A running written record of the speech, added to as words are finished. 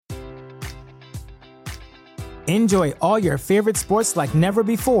Enjoy all your favorite sports like never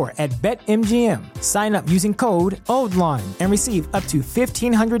before at BetMGM. Sign up using code OLDLINE and receive up to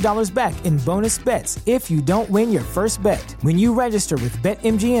 $1,500 back in bonus bets if you don't win your first bet. When you register with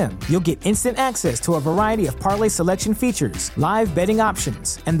BetMGM, you'll get instant access to a variety of parlay selection features, live betting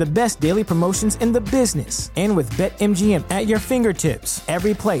options, and the best daily promotions in the business. And with BetMGM at your fingertips,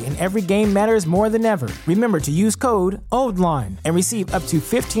 every play and every game matters more than ever. Remember to use code OLDLINE and receive up to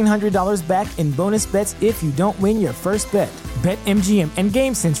 $1,500 back in bonus bets if you don't win your first bet. BetMGM and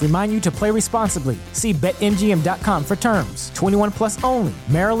GameSense remind you to play responsibly. See BetMGM.com for terms. 21 plus only.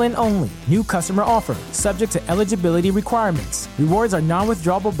 Maryland only. New customer offer. Subject to eligibility requirements. Rewards are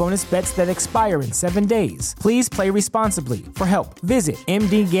non-withdrawable bonus bets that expire in 7 days. Please play responsibly. For help, visit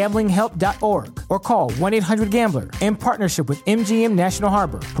mdgamblinghelp.org or call 1-800-GAMBLER in partnership with MGM National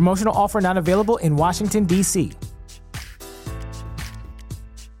Harbor. Promotional offer not available in Washington, D.C.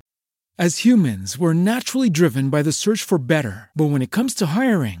 As humans, we're naturally driven by the search for better. But when it comes to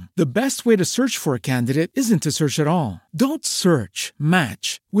hiring, the best way to search for a candidate isn't to search at all. Don't search,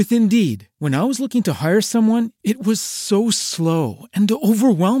 match with Indeed. When I was looking to hire someone, it was so slow and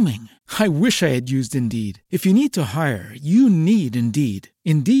overwhelming. I wish I had used Indeed. If you need to hire, you need Indeed.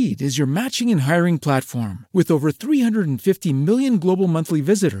 Indeed is your matching and hiring platform with over 350 million global monthly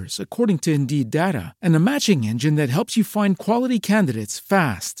visitors, according to Indeed data, and a matching engine that helps you find quality candidates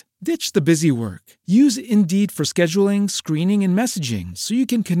fast. Ditch the busy work. Use Indeed for scheduling, screening, and messaging so you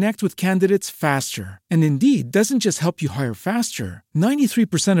can connect with candidates faster. And Indeed doesn't just help you hire faster.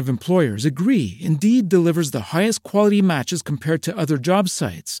 93% of employers agree Indeed delivers the highest quality matches compared to other job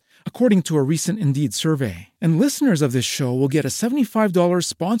sites, according to a recent Indeed survey. And listeners of this show will get a $75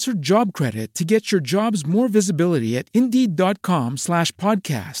 sponsored job credit to get your jobs more visibility at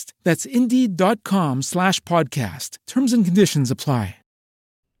Indeed.com/podcast. That's Indeed.com/podcast. Terms and conditions apply.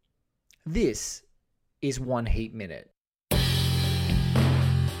 This is One Heat Minute.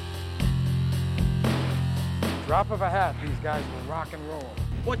 Drop of a hat, these guys will rock and roll.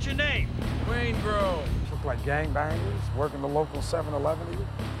 What's your name? Wayne Grove. Look like gangbangers, working the local 7-Eleven.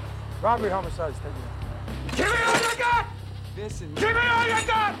 Robbery, homicides, take it. Give me all you got! Give me all you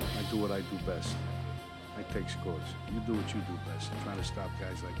got! I do what I do best. I take scores. You do what you do best. I'm trying to stop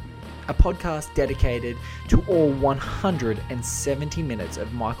guys like you. A podcast dedicated to all 170 minutes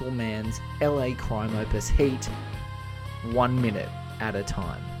of Michael Mann's LA crime opus Heat, 1 minute at a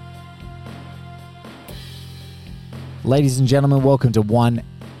time. Ladies and gentlemen, welcome to One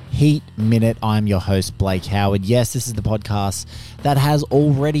Heat Minute. I'm your host, Blake Howard. Yes, this is the podcast that has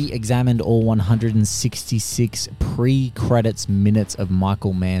already examined all 166 pre-credits minutes of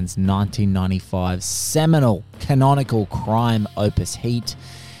Michael Mann's 1995 seminal canonical crime opus Heat.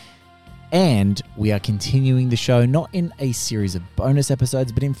 And we are continuing the show not in a series of bonus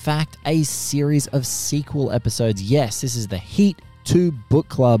episodes, but in fact a series of sequel episodes. Yes, this is the Heat 2 Book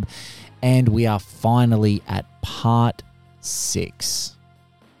Club, and we are finally at part 6.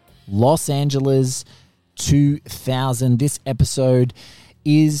 Los Angeles 2000. This episode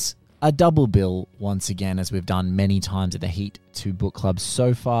is a double bill once again, as we've done many times at the Heat 2 Book Club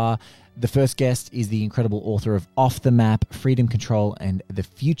so far. The first guest is the incredible author of Off the Map, Freedom Control, and the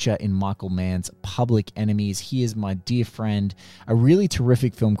Future in Michael Mann's Public Enemies. He is my dear friend, a really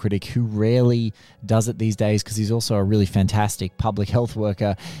terrific film critic who rarely does it these days because he's also a really fantastic public health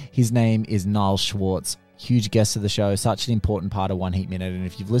worker. His name is Niall Schwartz. Huge guest of the show, such an important part of One Heat Minute. And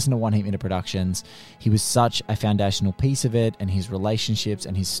if you've listened to One Heat Minute Productions, he was such a foundational piece of it, and his relationships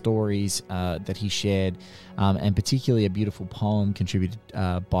and his stories that he shared, and particularly a beautiful poem contributed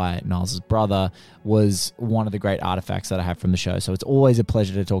by Niles' brother, was one of the great artifacts that I have from the show. So it's always a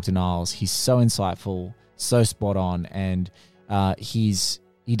pleasure to talk to Niles. He's so insightful, so spot on, and he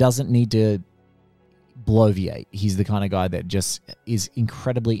doesn't need to bloviate. He's the kind of guy that just is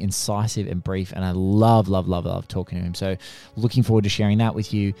incredibly incisive and brief, and I love talking to him. So looking forward to sharing that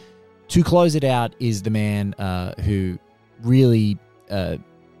with you. To close it out is the man who really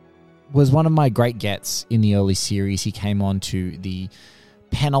was one of my great gets in the early series. He came on to the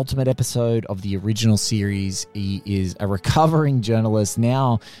penultimate episode of the original series. He is a recovering journalist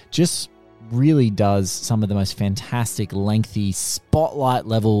now, just really does some of the most fantastic, lengthy, spotlight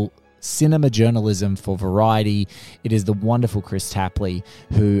level cinema journalism for Variety. It is the wonderful Chris Tapley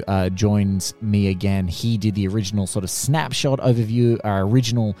who joins me again. He did the original sort of snapshot overview, our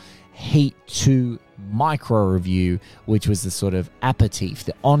original Heat 2 micro review, which was the sort of aperitif,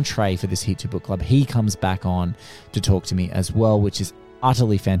 the entree for this Heat 2 book club. He comes back on to talk to me as well, which is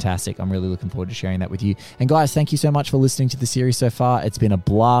utterly fantastic. I'm really looking forward to sharing that with you. And guys, thank you so much for listening to the series so far. It's been a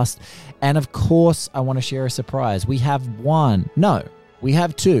blast. And of course, I want to share a surprise. We have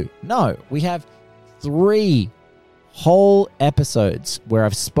 3 whole episodes where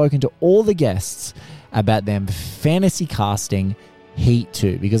I've spoken to all the guests about them fantasy casting Heat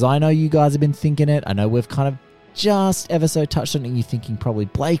 2, because I know you guys have been thinking it. I know we've kind of just ever so touched on it, and you're thinking probably,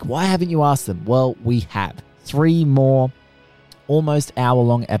 Blake, why haven't you asked them? Well, we have 3 more almost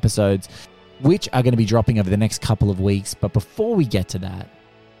hour-long episodes, which are going to be dropping over the next couple of weeks. But before we get to that,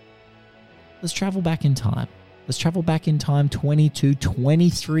 let's travel back in time. Let's travel back in time 22,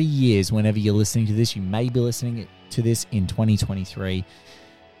 23 years whenever you're listening to this. You may be listening to this in 2023.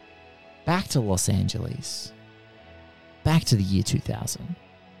 Back to Los Angeles. Back to the year 2000.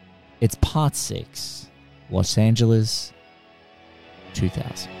 It's part 6, Los Angeles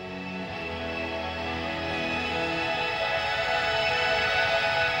 2000.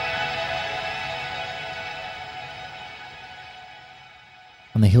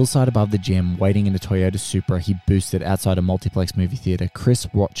 On the hillside above the gym, waiting in a Toyota Supra he boosted outside a multiplex movie theater, Chris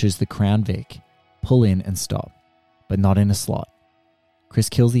watches the Crown Vic pull in and stop, but not in a slot. Chris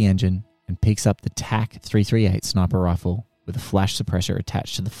kills the engine and picks up the TAC 338 sniper rifle with a flash suppressor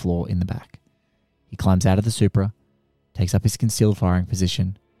attached to the floor in the back. He climbs out of the Supra, takes up his concealed firing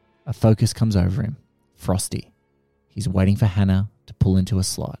position. A focus comes over him. Frosty. He's waiting for Hannah to pull into a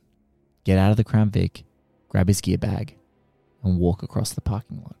slot, get out of the Crown Vic, grab his gear bag, and walk across the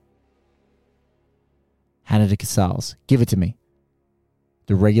parking lot. Hannah to Casals, give it to me.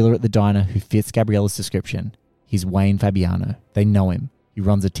 The regular at the diner who fits Gabriella's description. He's Wayne Fabiano. They know him. He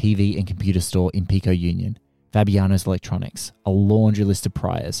runs a TV and computer store in Pico Union. Fabiano's Electronics, a laundry list of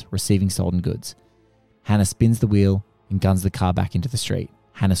priors, receiving stolen goods. Hannah spins the wheel and guns the car back into the street.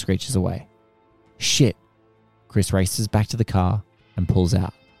 Hannah screeches away. Shit. Chris races back to the car and pulls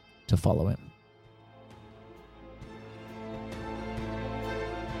out to follow him.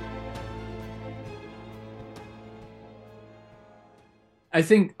 I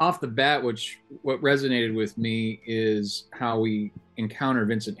think off the bat, what resonated with me is how we encounter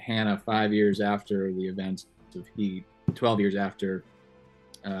Vincent Hanna 5 years after the events of Heat, 12 years after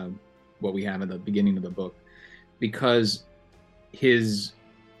what we have at the beginning of the book, because his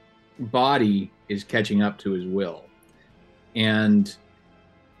body is catching up to his will. And,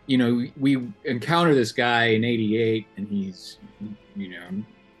 you know, we encounter this guy in 88 and he's, you know,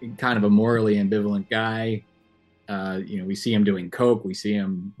 kind of a morally ambivalent guy. You know, we see him doing coke. We see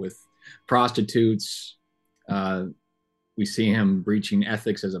him with prostitutes. We see him breaching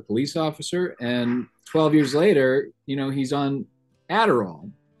ethics as a police officer. And 12 years later, you know, he's on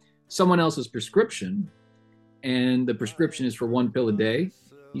Adderall, someone else's prescription. And the prescription is for 1 pill a day.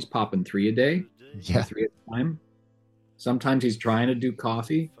 He's popping 3 a day, 3 at a time. Sometimes he's trying to do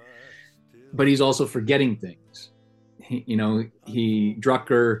coffee, but he's also forgetting things.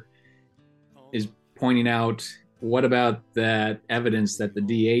 Drucker is pointing out, what about that evidence that the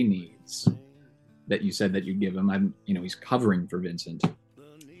DA needs that you said that you'd give him? He's covering for Vincent,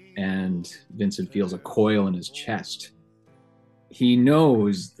 and Vincent feels a coil in his chest. He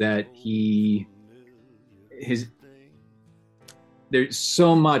knows that there's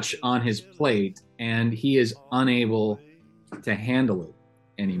so much on his plate and he is unable to handle it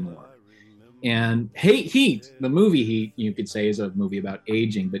anymore. And Heat, the movie Heat, you could say, is a movie about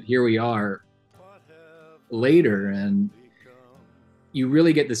aging, but here we are later, and you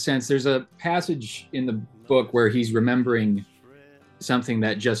really get the sense. There's a passage in the book where he's remembering something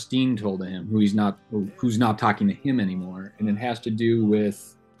that Justine told him, who's not talking to him anymore, and it has to do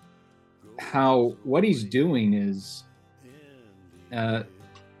with how what he's doing is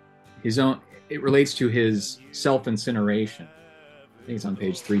his own. It relates to his self-incineration. I think it's on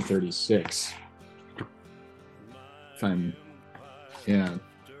page 336.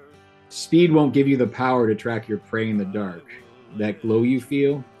 Speed won't give you the power to track your prey in the dark. That glow you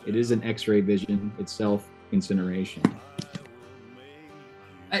feel, it isn't X-ray vision, it's self-incineration.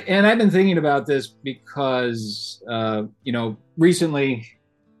 And I've been thinking about this because, recently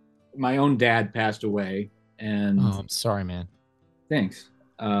my own dad passed away. And I'm sorry, man. Thanks.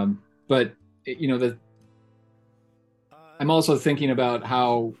 But, I'm also thinking about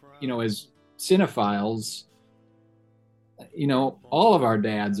how, as cinephiles, all of our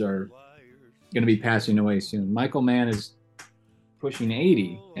dads are going to be passing away soon. Michael Mann is pushing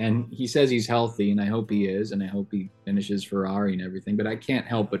 80, and he says he's healthy, and I hope he is, and I hope he finishes Ferrari and everything. But I can't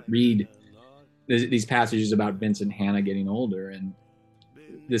help but read these passages about Vincent Hanna getting older, and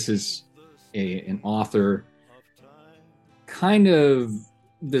this is an author kind of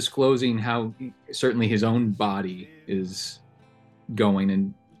disclosing how certainly his own body is going,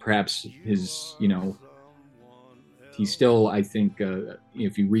 and perhaps his, he's still, I think,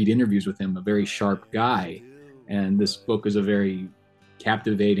 if you read interviews with him, a very sharp guy. And this book is a very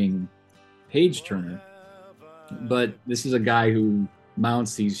captivating page turner. but this is a guy who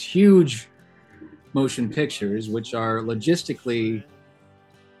mounts these huge motion pictures, which are logistically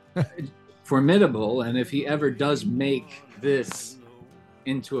formidable. And if he ever does make this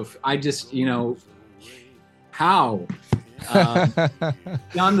into I just, how?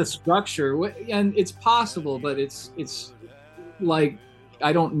 Beyond the structure, and it's possible, but it's like,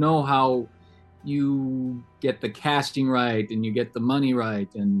 I don't know how you get the casting right and you get the money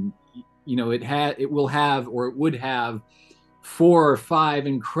right, and it would have 4 or 5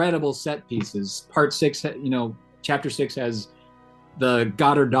 incredible set pieces. Part 6, chapter 6 has the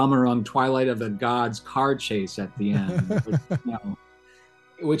Götterdämmerung, Twilight of the Gods car chase at the end,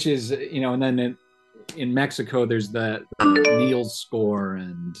 which is, and then in Mexico there's the Niels score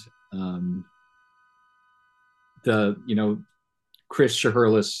and the Chris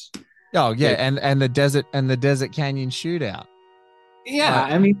Shiherlis. Oh yeah, and the desert canyon shootout. Yeah,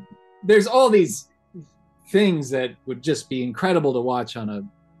 I mean, there's all these things that would just be incredible to watch on a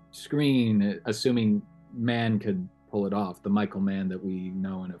screen, assuming Mann could pull it off, the Michael Mann that we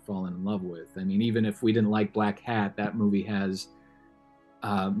know and have fallen in love with. I mean, even if we didn't like Black Hat, that movie has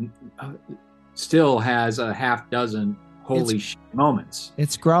still has a half dozen holy shit moments.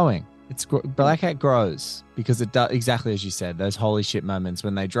 It's growing. Black Hat grows because it does exactly as you said. Those holy shit moments,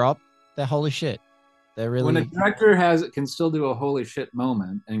 when they drop, they're holy shit. They're really. When a director can still do a holy shit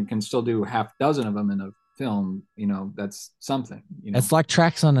moment and can still do half dozen of them in a film, that's something. It's like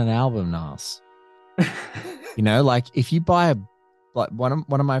tracks on an album, Nas. Like if you buy one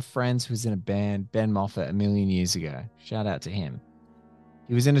of my friends who was in a band, Ben Moffat, a million years ago. Shout out to him.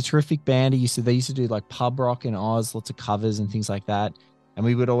 He was in a terrific band. They used to do like pub rock in Oz, lots of covers and things like that. And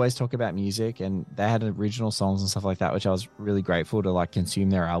we would always talk about music, and they had original songs and stuff like that, which I was really grateful to like consume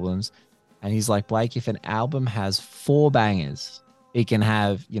their albums. And he's like, Blake, if an album has 4 bangers, it can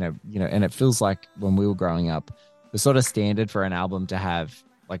have, and it feels like when we were growing up, the sort of standard for an album to have,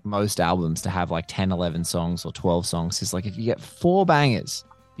 like most albums to have like 10, 11 songs or 12 songs is like, if you get 4 bangers,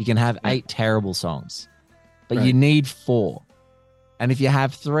 you can have 8 terrible songs, but you need 4. And if you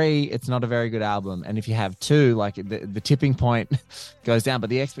have 3, it's not a very good album. And if you have 2, like the tipping point goes down.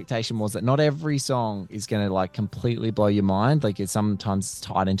 But the expectation was that not every song is going to like completely blow your mind. Like it's sometimes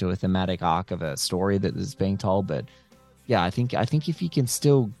tied into a thematic arc of a story that is being told. But yeah, I think if you can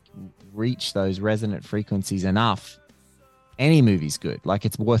still reach those resonant frequencies enough, any movie's good. Like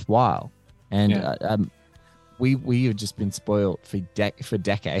it's worthwhile. And we have just been spoiled for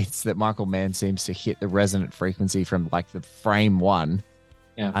decades that Michael Mann seems to hit the resonant frequency from like the frame 1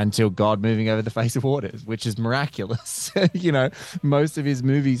 until God moving over the face of waters, which is miraculous. Most of his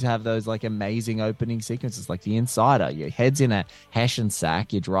movies have those like amazing opening sequences, like The Insider. Your head's in a Hessian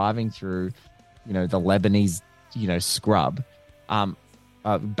sack. You're driving through, the Lebanese, scrub,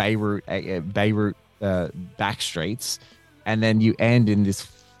 Beirut back streets, and then you end in this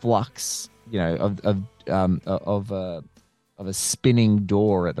flux, of a spinning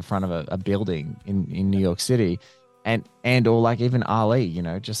door at the front of a building in New York City, and or like even Ali,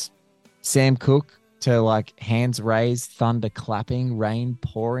 just Sam Cooke to like hands raised, thunder clapping, rain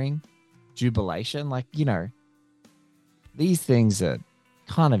pouring, jubilation, like these things are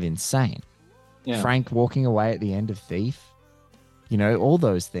kind of insane. Yeah. Frank walking away at the end of Thief, all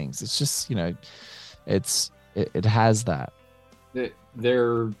those things. It's just it has that.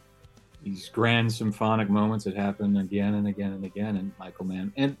 They're these grand symphonic moments that happen again and again and again in Michael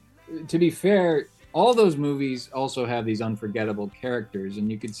Mann. And to be fair, all those movies also have these unforgettable characters.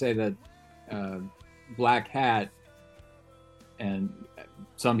 And you could say that Black Hat, and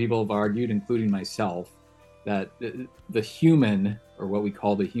some people have argued, including myself, that the human, or what we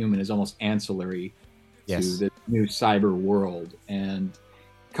call the human, is almost ancillary to the new cyber world. And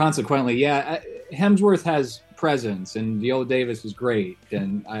consequently, Hemsworth has presence, and Viola Davis is great,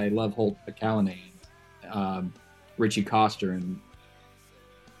 and I love Holt McCallany, Richie Coster, and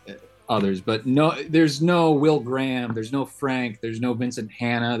others. But there's no Will Graham, there's no Frank, there's no Vincent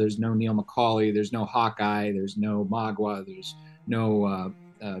Hanna, there's no Neil McCauley, there's no Hawkeye, there's no Magua, there's no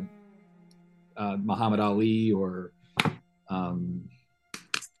Muhammad Ali or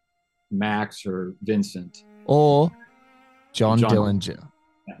Max or Vincent or John Dillinger.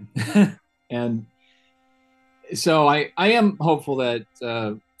 Yeah. And so I am hopeful that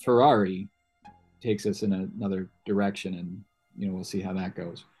Ferrari takes us in another direction, and we'll see how that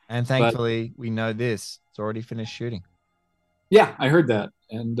goes. And thankfully, we know this. It's already finished shooting. Yeah, I heard that.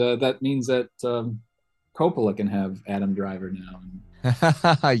 And that means that Coppola can have Adam Driver now.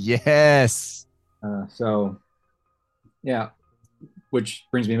 Yes. So, yeah, which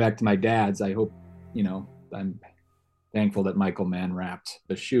brings me back to my dad's. I hope, I'm thankful that Michael Mann wrapped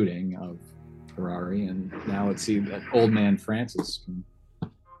the shooting of Ferrari, and now let's see that old man Francis can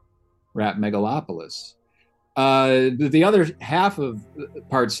wrap Megalopolis. The other half of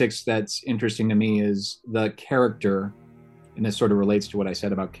part 6 that's interesting to me is the character, and this sort of relates to what I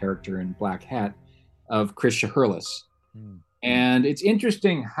said about character in Black Hat, of Chris Shiherlis. And it's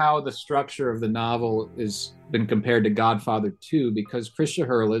interesting how the structure of the novel has been compared to Godfather 2, because Chris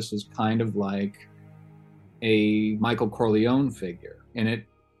Shiherlis is kind of like a Michael Corleone figure. And it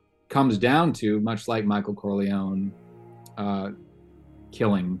comes down to, much like Michael Corleone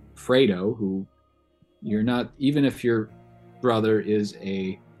killing Fredo, who you're not, even if your brother is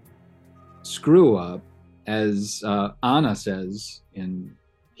a screw up, as Anna says in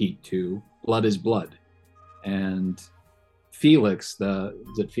Heat 2, blood is blood. And Felix,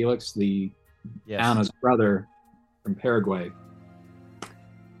 Anna's brother from Paraguay,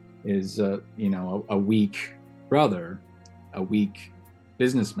 is a weak brother, a weak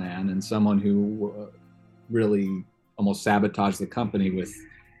businessman, and someone who really almost sabotaged the company with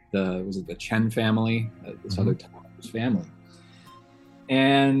the Chen family, this other Towers family.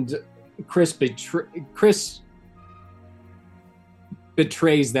 And Chris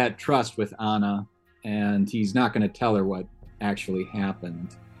betrays that trust with Anna, and he's not going to tell her what actually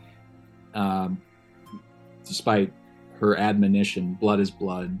happened, despite her admonition, blood is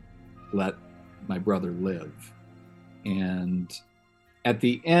blood, let my brother live. And at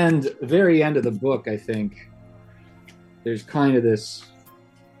the very end of the book, I think there's kind of this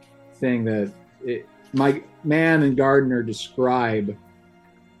thing that my Mann and Gardner describe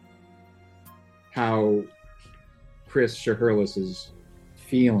how Chris Shiherlis is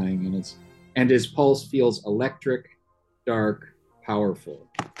feeling, and his pulse feels electric, dark, powerful.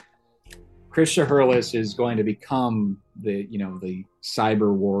 Chris Shiherlis is going to become the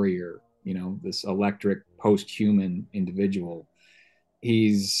cyber warrior, this electric post-human individual.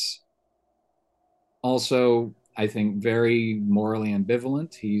 He's also, I think, very morally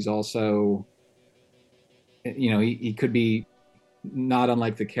ambivalent. He's also, he could be not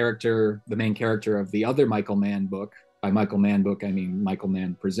unlike the main character of the other Michael Mann book. By Michael Mann book, I mean Michael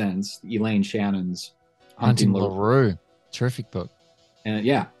Mann Presents, Elaine Shannon's Hunting LaRue. Terrific book.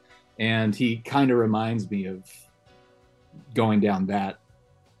 And he kind of reminds me of going down that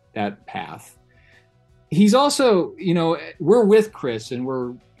path. He's also, we're with Chris, and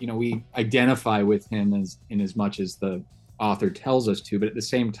we identify with him as much as the author tells us to, but at the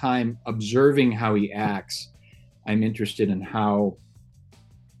same time, observing how he acts, I'm interested in how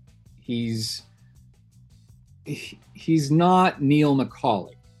he's not Neil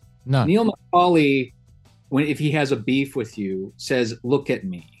McCauley. No. Neil McCauley, if he has a beef with you, says, "Look at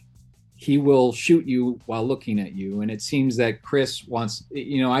me." He will shoot you while looking at you. And it seems that Chris wants,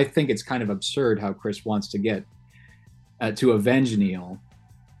 I think it's kind of absurd how Chris wants to get to avenge Neil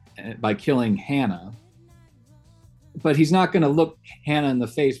by killing Hannah. But he's not going to look Hannah in the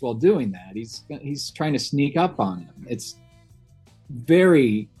face while doing that. He's trying to sneak up on him. It's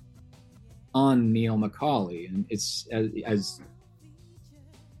very un-Neil McCauley. And it's, as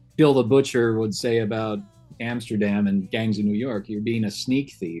Bill the Butcher would say about Amsterdam and Gangs of New York, you're being a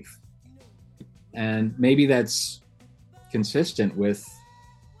sneak thief. And maybe that's consistent with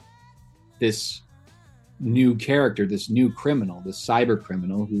this new character, this new criminal, this cyber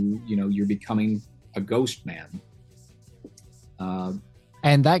criminal who, you're becoming a ghost man.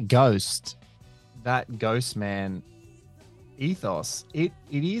 And that ghost man ethos, it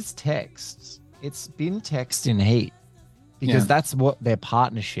is text. It's been text in Heat, because that's what their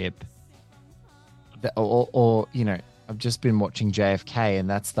partnership, I've just been watching JFK, and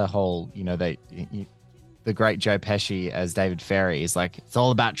that's the whole, the great Joe Pesci as David Ferry is like, it's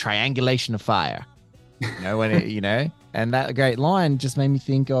all about triangulation of fire, and that great line just made me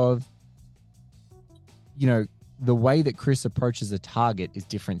think of, the way that Chris approaches the target is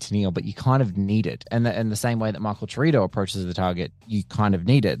different to Neil, but you kind of need it. And the same way that Michael Torito approaches the target, you kind of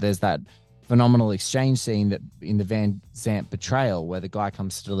need it. There's that phenomenal exchange scene that in the Van Zandt betrayal, where the guy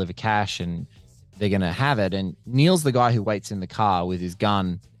comes to deliver cash and they're going to have it. And Neil's the guy who waits in the car with his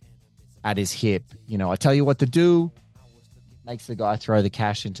gun at his hip. I tell you what to do, makes the guy throw the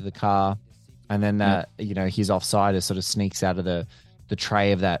cash into the car. And then, his offsider sort of sneaks out of the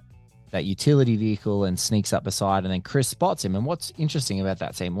tray of that utility vehicle and sneaks up beside, and then Chris spots him. And what's interesting about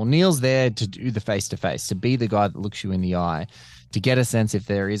that scene? Well, Neil's there to do the face-to-face, to be the guy that looks you in the eye, to get a sense if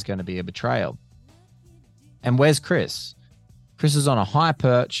there is going to be a betrayal. And where's Chris? Chris is on a high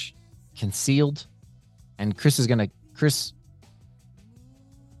perch, concealed, and the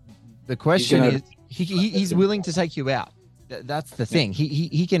question is, he's willing to take you out. That's the thing.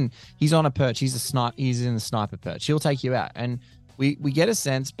 He's on a perch. He's in the sniper perch. He'll take you out. And we get a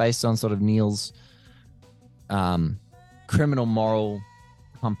sense based on sort of Neil's criminal moral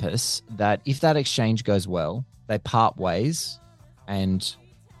compass that if that exchange goes well, they part ways, and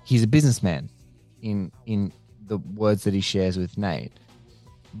he's a businessman in the words that he shares with Nate.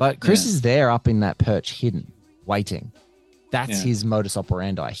 But Chris is there up in that perch, hidden, waiting. That's his modus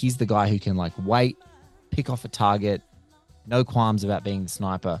operandi. He's the guy who can like wait, pick off a target, no qualms about being the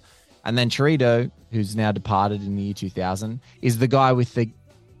sniper. And then Chirito, who's now departed in the year 2000, is the guy with the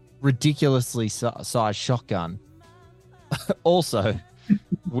ridiculously sized shotgun, also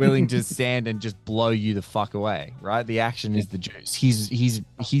willing to stand and just blow you the fuck away, right? The action is the juice. He's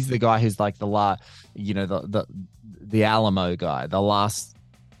the guy who's like the Alamo guy, the last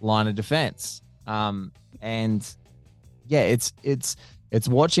line of defense. And yeah, it's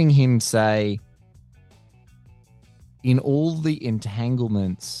watching him say, in all the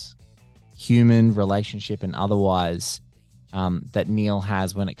entanglements, human, relationship, and otherwise, that Neil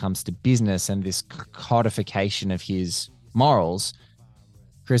has when it comes to business and this codification of his morals,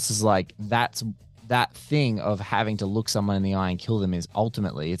 Chris is like, that thing of having to look someone in the eye and kill them is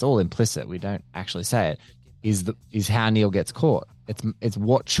ultimately, it's all implicit, we don't actually say it, is how Neil gets caught. It's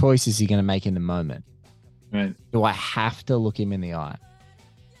what choice is he going to make in the moment? Right. Do I have to look him in the eye?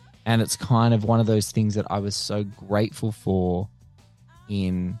 And it's kind of one of those things that I was so grateful for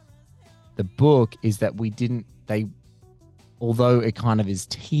in the book, is that although it kind of is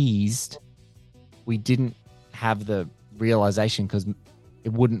teased, we didn't have the realization, because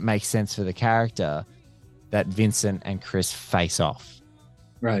it wouldn't make sense for the character, that Vincent and Chris face off.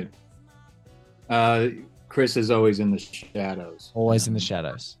 Right. Chris is always in the shadows. Always in the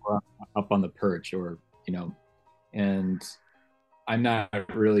shadows. Up on the perch, or, and I'm not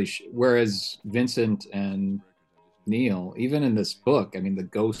really whereas Vincent and Neil, even in this book, I mean, the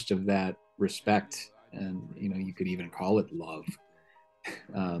ghost of that respect, and, you could even call it love,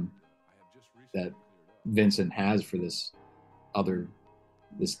 that Vincent has for this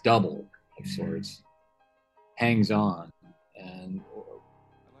double of sorts, hangs on, and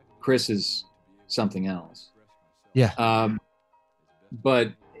Chris is something else. Yeah.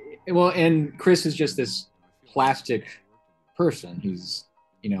 And Chris is just this plastic person. He's,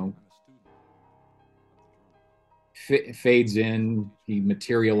 fades in, he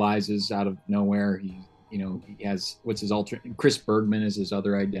materializes out of nowhere. He has, what's his Chris Bergman is his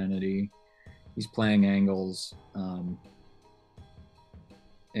other identity. He's playing angles.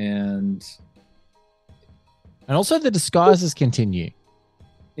 And also the disguises continue.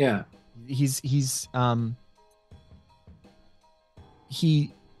 Yeah.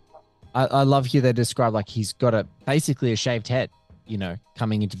 I love here they describe like he's got basically a shaved head,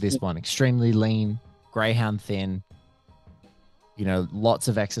 coming into this one, extremely lean, greyhound thin, lots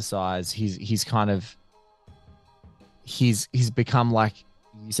of exercise. He's become, like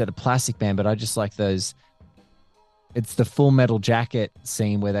you said, a plastic man, but I just like those. It's the Full Metal Jacket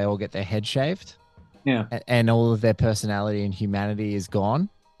scene where they all get their head shaved. Yeah. And all of their personality and humanity is gone.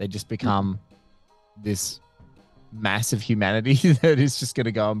 They just become this massive humanity that is just going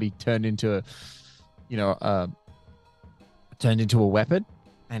to go and be turned into a weapon.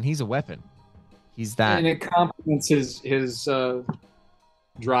 And he's a weapon. He's that. And it complements his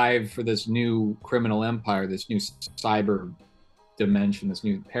drive for this new criminal empire, this new cyber dimension, this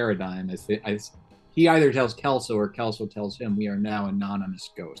new paradigm. He either tells Kelso or Kelso tells him, we are now anonymous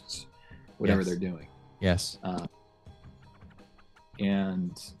ghosts, whatever they're doing. Yes.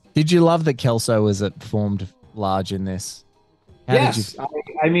 And did you love that Kelso was performed large in this? Yes.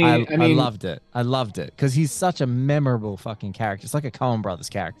 I loved it. I loved it because he's such a memorable fucking character. It's like a Coen Brothers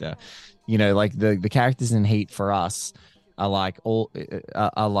character. Like the characters in Heat for us are like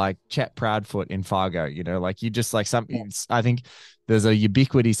Chet Proudfoot in Fargo. Like you just like something. I think there's a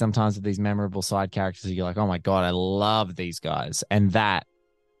ubiquity sometimes of these memorable side characters that you're like, oh my God, I love these guys. And that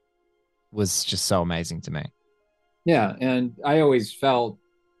was just so amazing to me. Yeah. And I always felt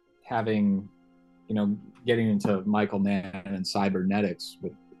having, getting into Michael Mann and cybernetics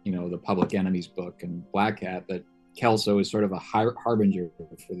with, the Public Enemies book and Black Hat, that Kelso is sort of a harbinger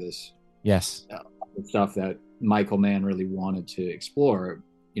for this. Yes. Stuff that Michael Mann really wanted to explore,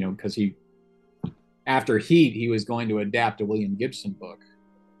 because after Heat, he was going to adapt a William Gibson book.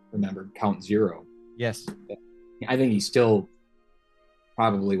 Remember Count Zero? Yes. I think he still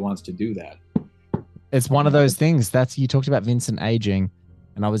probably wants to do that. It's one of those things. You talked about Vincent aging,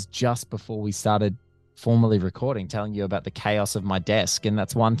 and I was just before we started formally recording telling you about the chaos of my desk, and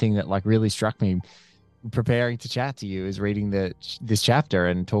that's one thing that like really struck me. preparing to chat to you is reading this chapter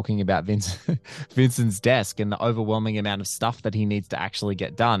and talking about Vincent's desk and the overwhelming amount of stuff that he needs to actually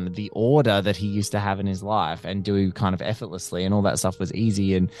get done, the order that he used to have in his life and do kind of effortlessly, and all that stuff was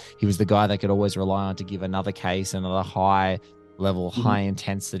easy. And he was the guy they could always rely on to give another case, another high level, high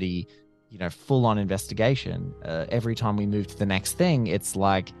intensity, full on investigation. Every time we move to the next thing, it's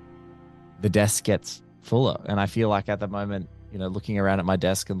like the desk gets fuller. And I feel like at the moment, looking around at my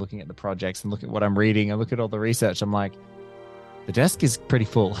desk and looking at the projects and look at what I'm reading and look at all the research, I'm like, the desk is pretty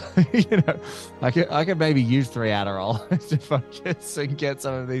full. I could maybe use 3 Adderall to focus and get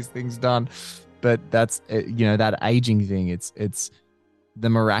some of these things done. But that's, that aging thing. It's the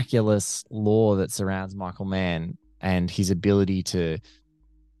miraculous law that surrounds Michael Mann and his ability to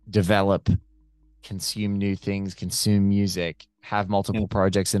develop, consume new things, consume music, have multiple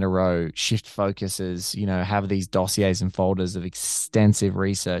projects in a row, shift focuses, have these dossiers and folders of extensive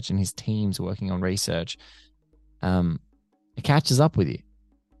research and his teams working on research. It catches up with you.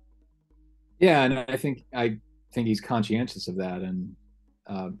 Yeah, and I think he's conscientious of that. And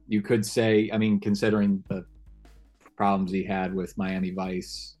you could say, considering the problems he had with Miami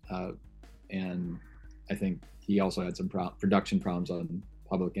Vice, and I think he also had some production problems on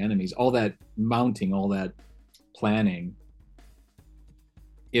Public Enemies, all that mounting, all that planning,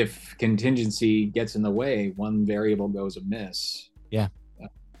 if contingency gets in the way, one variable goes amiss. Yeah.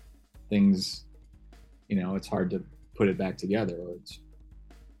 Things, it's hard to put it back together, or it's,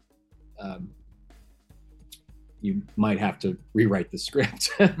 you might have to rewrite the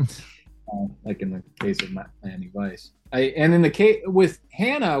script, like in the case of Miami Vice. And in the case with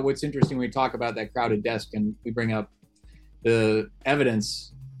Hannah, what's interesting when we talk about that crowded desk and we bring up the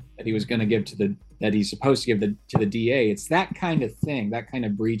evidence that he was going to give that he's supposed to give to the DA, it's that kind of thing, that kind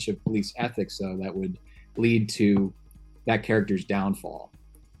of breach of police ethics, though, that would lead to that character's downfall.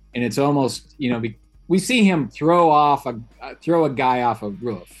 And it's almost, we see him throw a guy off a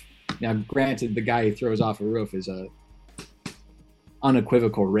roof. Now, granted, the guy he throws off a roof is a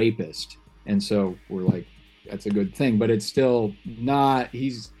unequivocal rapist, and so we're like, that's a good thing, but it's still not.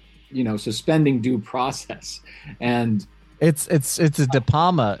 He's, suspending due process, and it's a De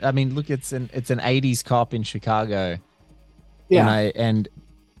Palma. I mean, look, it's an 80s cop in Chicago. Yeah. And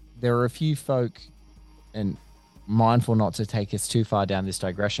there are a few folk, and mindful not to take us too far down this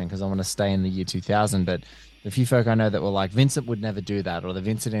digression because I want to stay in the year 2000, but a few folk I know that were like, Vincent would never do that, or the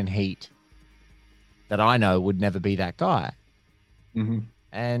Vincent in Heat that I know would never be that guy. Mm-hmm.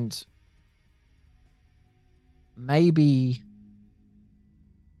 And maybe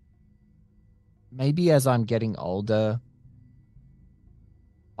as I'm getting older,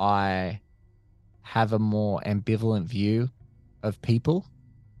 I have a more ambivalent view of people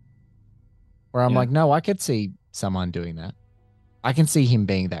where I'm like, no, I could see someone doing that. I can see him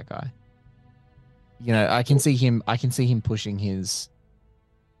being that guy. I can see him pushing his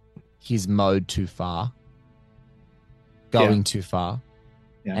mode too far, going too far.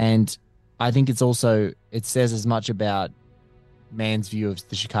 Yeah. And I think it says as much about Mann's view of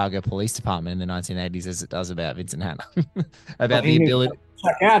the Chicago Police Department in the 1980s as it does about Vincent Hanna. About the ability.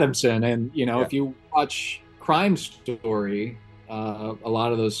 Chuck Adamson, and if you watch Crime Story, a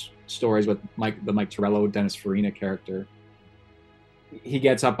lot of those stories with the Mike Torello, Dennis Farina character, he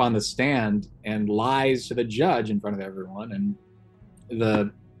gets up on the stand and lies to the judge in front of everyone, and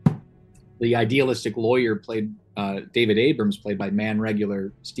the idealistic lawyer David Abrams, played by Mann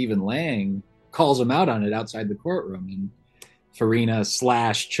regular Stephen Lang, calls him out on it outside the courtroom, and Farina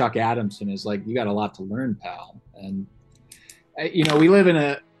 / Chuck Adamson is like, you got a lot to learn, pal. And we live in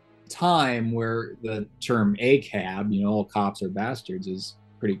a time where the term ACAB, all cops are bastards, is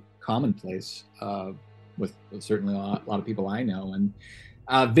pretty commonplace with certainly a lot of people I know. And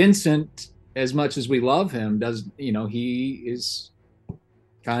Vincent, as much as we love him, he is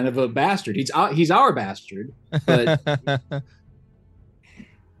kind of a bastard. He's our bastard, but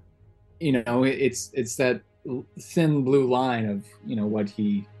it's that thin blue line of what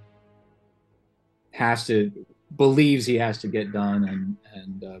he believes he has to get done,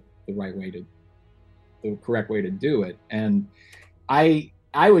 and the correct way to do it. And I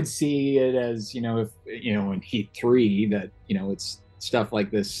would see it as, if in Heat 3 that it's stuff like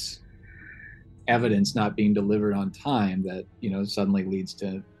this, evidence not being delivered on time, that suddenly leads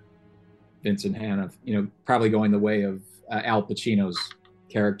to Vincent Hanna probably going the way of Al Pacino's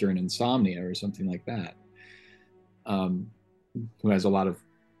character in Insomnia or something like that, who has a lot of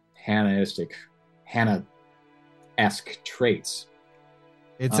Hanna-esque traits.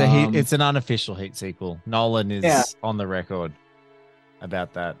 It's an unofficial Heat sequel. Nolan is on the record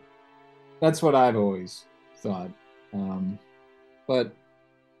about that. That's what I've always thought. But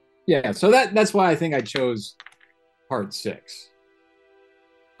Yeah, so that's why I think I chose part 6.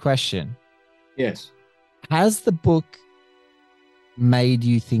 Question. Yes. Has the book made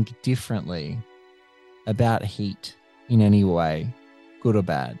you think differently about Heat in any way, good or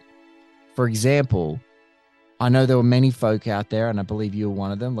bad? For example, I know there were many folk out there, and I believe you were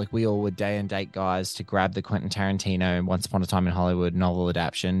one of them. Like, we all were day and date guys to grab the Quentin Tarantino Once Upon a Time in Hollywood novel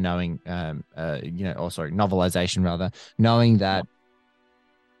adaptation, knowing, novelization rather, knowing that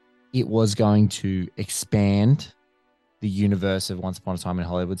it was going to expand the universe of Once Upon a Time in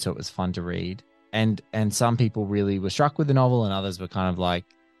Hollywood, so it was fun to read. And some people really were struck with the novel, and others were kind of like,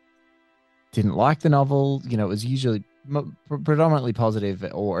 didn't like the novel. You know, it was usually predominantly positive,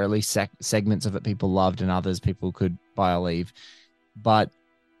 or at least segments of it people loved, and others people could buy or leave. But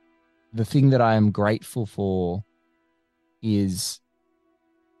the thing that I am grateful for is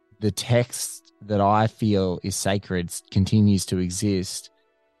the text that I feel is sacred continues to exist.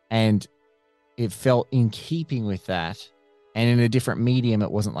 And it felt in keeping with that. And in a different medium,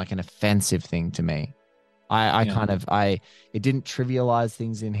 it wasn't like an offensive thing to me. It didn't trivialize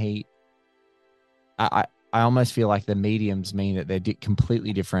things in Heat. I almost feel like the mediums mean that they're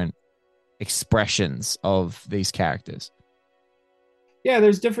completely different expressions of these characters. Yeah,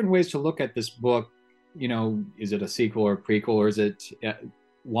 there's different ways to look at this book. You know, is it a sequel or a prequel, or is it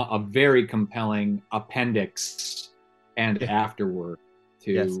a very compelling appendix and afterword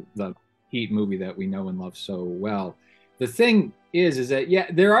to the Heat movie that we know and love so well? The thing is that, yeah,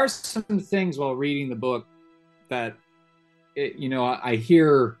 there are some things while reading the book that, I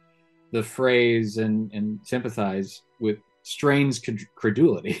hear the phrase and sympathize with strains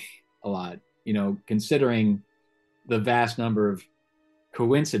credulity a lot, considering the vast number of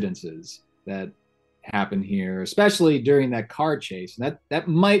coincidences that happen here, especially during that car chase. And that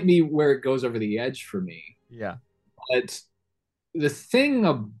might be where it goes over the edge for me. Yeah. But the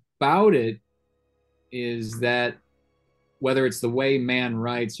thing about it is that whether it's the way man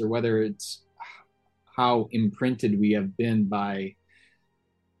writes or whether it's how imprinted we have been by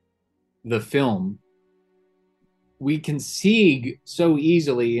the film, we can see so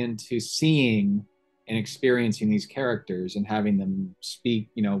easily into seeing and experiencing these characters and having them speak,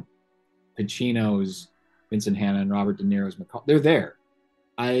 Pacino's Vincent Hanna and Robert De Niro's McCall. They're there.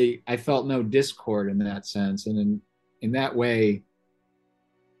 I felt no discord in that sense. And in that way,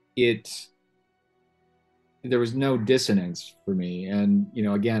 there was no dissonance for me. And,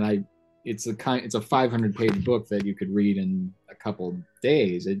 again, it's a 500-page book that you could read in a couple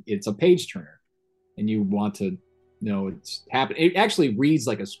days. It's a page turner, and you want to know it's happening. It actually reads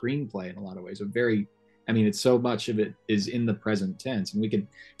like a screenplay in a lot of ways. It's so much of it is in the present tense, and we could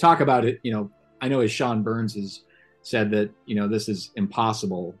talk about it. I know as Sean Burns has said that, this is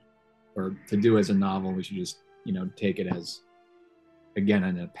impossible or to do as a novel. We should just, take it as, again,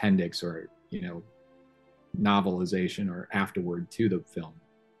 an appendix or, novelization or afterward to the film.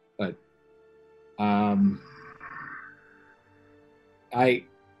 But I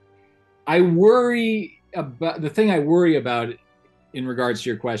worry about, the thing I worry about in regards to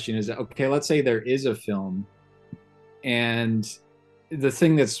your question is that, okay, let's say there is a film, and the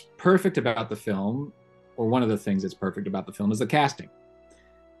thing that's perfect about the film, or one of the things that's perfect about the film, is the casting.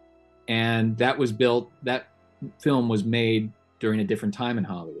 And that film was made during a different time in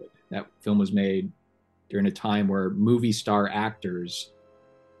Hollywood. That film was made during a time where movie star actors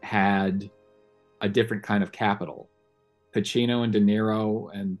had a different kind of capital. Pacino and De Niro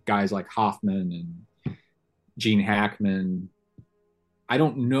and guys like Hoffman and Gene Hackman. I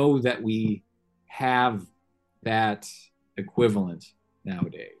don't know that we have that equivalent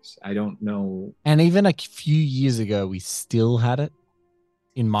nowadays. I don't know. And even a few years ago, we still had it.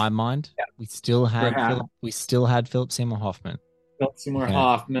 In my mind, we still had Philip Seymour Hoffman. Philip Seymour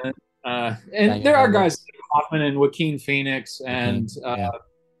Hoffman. And there are guys like Hoffman and Joaquin Phoenix, and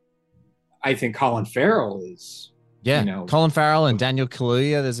I think Colin Farrell is. Yeah, Colin Farrell and Daniel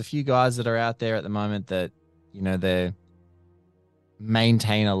Kaluuya. There's a few guys that are out there at the moment that, they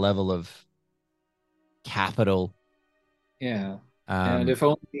maintain a level of capital. Yeah. And if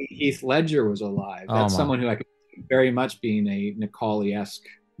only Heath Ledger was alive. That's someone who I could see very much being a Macaulay-esque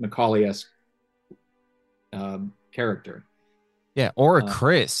character. Yeah, or a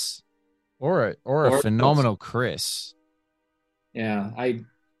Chris. Or a phenomenal Chris. Yeah, I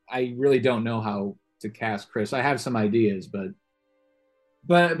really don't know how to cast Chris. I have some ideas, but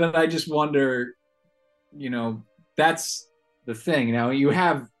I just wonder, that's the thing. Now you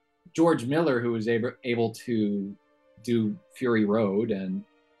have George Miller, who was able to do Fury Road and,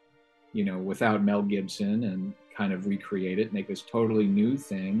 without Mel Gibson, and kind of recreate it, make this totally new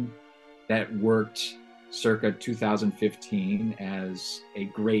thing that worked circa 2015 as a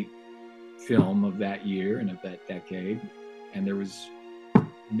great film of that year and of that decade, and there was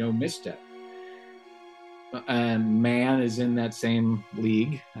no misstep. And Man is in that same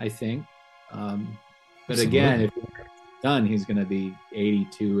league, I think. But again, if he's done, he's going to be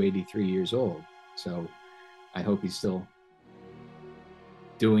 82, 83 years old. So I hope he's still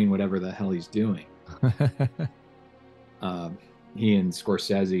doing whatever the hell he's doing. He and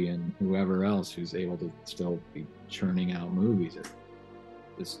Scorsese and whoever else who's able to still be churning out movies at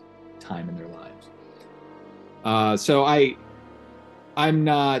this time in their lives. So I'm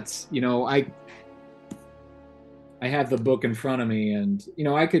not, I have the book in front of me, and,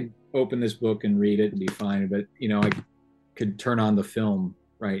 I could open this book and read it and be fine, but, I could turn on the film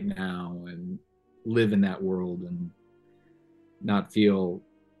right now and live in that world and not feel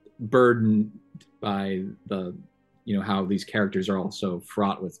burdened by the, how these characters are also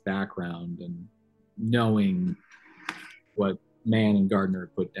fraught with background, and knowing what Mann and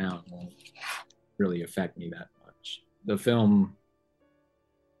Gardner put down won't really affect me that much. The film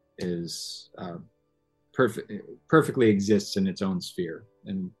is perfectly exists in its own sphere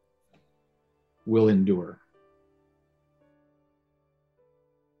and will endure.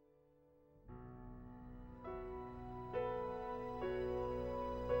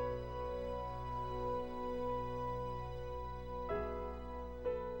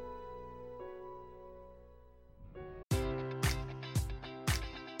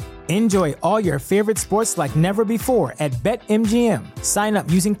 Enjoy all your favorite sports like never before at BetMGM. Sign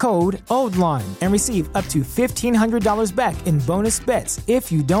up using code OldLine and receive up to $1,500 back in bonus bets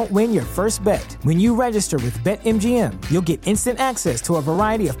if you don't win your first bet. When you register with BetMGM, you'll get instant access to a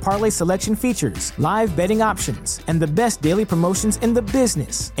variety of parlay selection features, live betting options, and the best daily promotions in the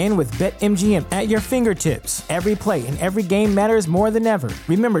business. And with BetMGM at your fingertips, every play and every game matters more than ever.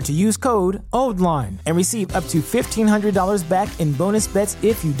 Remember to use code OldLine and receive up to $1,500 back in bonus bets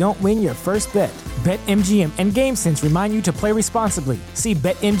if you don't win your first bet. BetMGM and GameSense remind you to play responsibly. See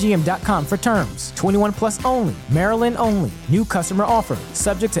BetMGM.com for terms. 21 plus only. Maryland only. New customer offer.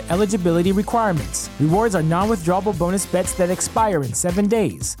 Subject to eligibility requirements. Rewards are non-withdrawable bonus bets that expire in 7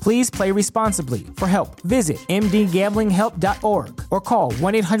 days. Please play responsibly. For help, visit mdgamblinghelp.org or call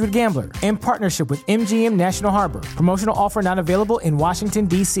 1-800-GAMBLER in partnership with MGM National Harbor. Promotional offer not available in Washington,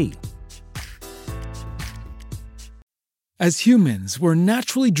 D.C. As humans, we're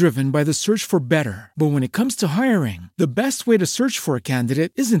naturally driven by the search for better. But when it comes to hiring, the best way to search for a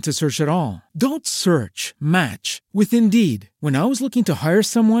candidate isn't to search at all. Don't search, match with Indeed. When I was looking to hire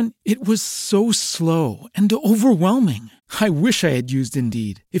someone, it was so slow and overwhelming. I wish I had used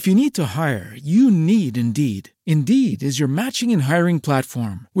Indeed. If you need to hire, you need Indeed. Indeed is your matching and hiring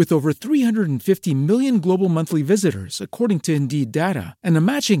platform with over 350 million global monthly visitors, according to Indeed data, and a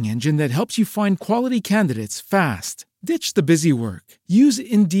matching engine that helps you find quality candidates fast. Ditch the busy work. Use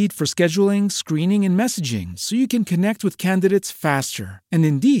Indeed for scheduling, screening, and messaging so you can connect with candidates faster. And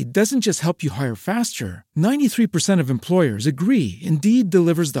Indeed doesn't just help you hire faster. 93% of employers agree Indeed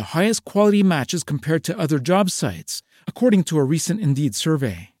delivers the highest quality matches compared to other job sites, according to a recent Indeed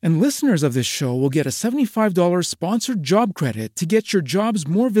survey. And listeners of this show will get a $75 sponsored job credit to get your jobs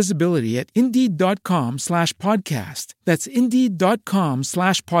more visibility at Indeed.com/podcast. That's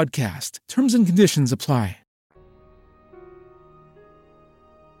Indeed.com/podcast. Terms and conditions apply.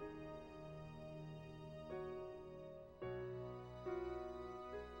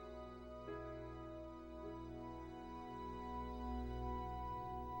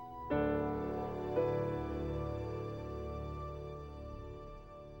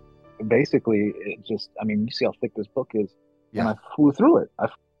 Basically, it just, you see how thick this book is, and I flew through it. I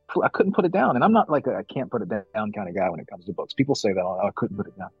couldn't put it down, and I'm not like I can't put it down kind of guy when it comes to books. People say that, I couldn't put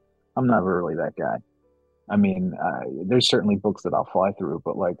it down. I'm never really that guy. There's certainly books that I'll fly through,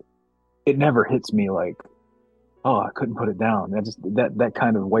 but like, it never hits me like, oh, I couldn't put it down. That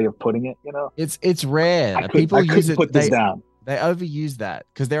kind of way of putting it, It's rare. People use it. Put this down. They overuse that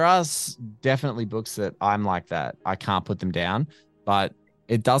because there are definitely books that I'm like that. I can't put them down, but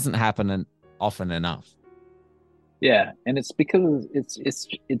it doesn't happen often enough. Yeah, and it's because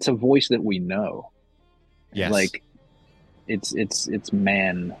it's a voice that we know. Yes. Like it's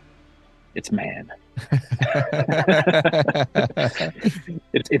man. It's man.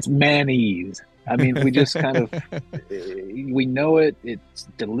 it's manese. We just kind of we know it. It's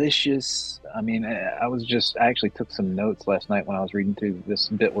delicious. I actually took some notes last night when I was reading through this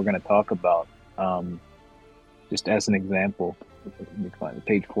bit we're going to talk about. Just as an example. Let me find it.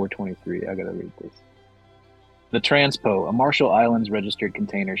 Page 423. I gotta read this. The Transpo, a Marshall Islands registered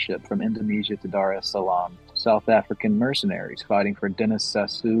container ship from Indonesia to Dar es Salaam. South African mercenaries fighting for Denis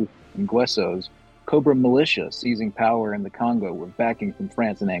Sassou Nguesso's Cobra militia seizing power in the Congo with backing from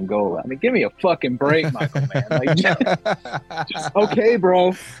France and Angola. I mean, give me a fucking break, Michael, man. Like, just okay,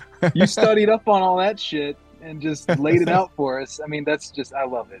 bro. You studied up on all that shit and just laid it out for us. I mean, that's just, I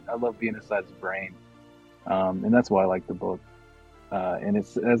love it. I love being inside his brain. And that's why I like the book. And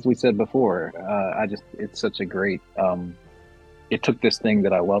it's, as we said before, it's such a great, it took this thing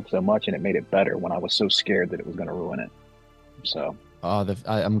that I love so much and it made it better when I was so scared that it was going to ruin it. So.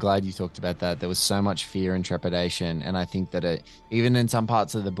 I'm glad you talked about that. There was so much fear and trepidation, and I think that even in some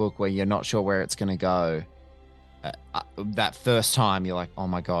parts of the book where you're not sure where it's going to go, that first time you're like, oh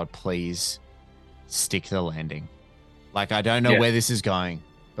my God, please stick the landing. Like, I don't know where this is going,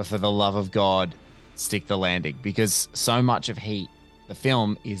 but for the love of God, stick the landing. Because so much of Heat, the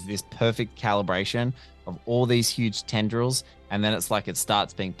film, is this perfect calibration of all these huge tendrils, and then it's like it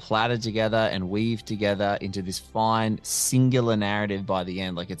starts being plaited together and weaved together into this fine singular narrative by the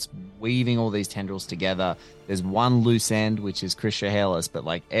end. Like, it's weaving all these tendrils together. There's one loose end, which is Chris Chehalis, but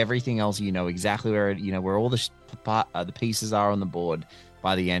like everything else, you know exactly where where all the pieces are on the board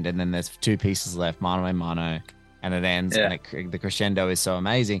by the end, and then there's two pieces left, mano a mano, and it ends, and the crescendo is so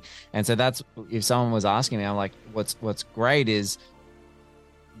amazing. And so that's, if someone was asking me, I'm like, what's great is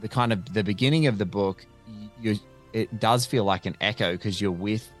the kind of the beginning of the book. It does feel like an echo because you're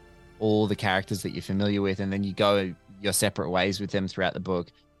with all the characters that you're familiar with, and then you go your separate ways with them throughout the book.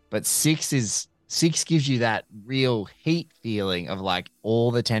 But six gives you that real Heat feeling of like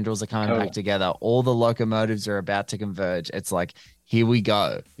all the tendrils are coming back together, all the locomotives are about to converge. It's like, here we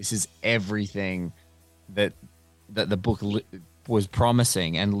go. This is everything that the book was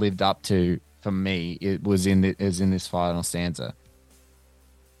promising and lived up to. For me, it was in this final stanza,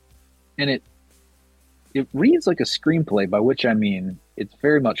 and it reads like a screenplay, by which I mean it's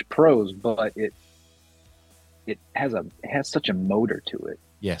very much prose, but it has such a motor to it.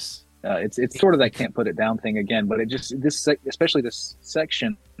 Yes, it's sort of that can't put it down thing again, but it just especially this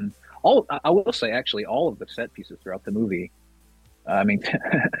section. I will say actually all of the set pieces throughout the movie, I mean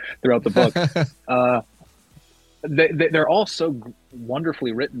throughout the book, they're all so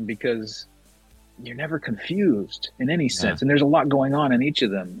wonderfully written because you're never confused in any sense, and there's a lot going on in each of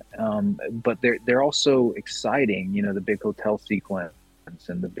them. But they're also exciting. You know, the big hotel sequence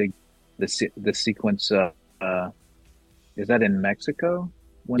and the sequence. Is that in Mexico?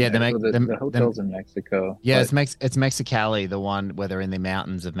 The hotel's in Mexico. Yeah, it's Mexicali, the one where they're in the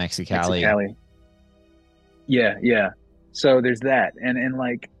mountains of Mexicali. Yeah. So there's that, and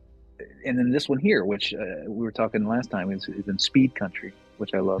then this one here, which we were talking last time, is in Speed Country,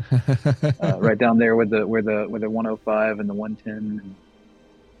 which I love. Right down there with the 105 and the 110 and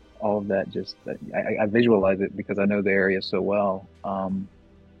all of that. Just I visualize it because I know the area so well.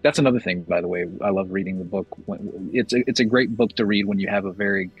 That's another thing, by the way. I love reading the book. It's a great book to read when you have a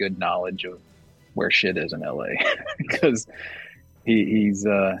very good knowledge of where shit is in LA, because he's.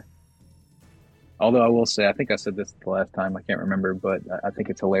 Although I will say, I think I said this the last time, I can't remember, but I think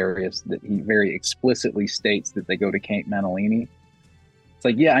it's hilarious that he very explicitly states that they go to Cape Manalini. It's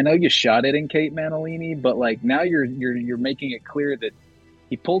like, yeah, I know you shot it in Cape Manalini, but like now you're making it clear that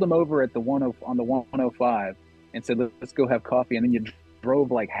he pulled him over at on the 105 and said, let's go have coffee, and then you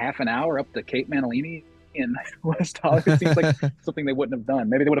drove like half an hour up to Cape Manalini in West Hollywood. It seems like something they wouldn't have done.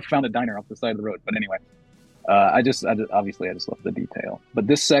 Maybe they would have found a diner off the side of the road. But anyway, I just obviously love the detail. But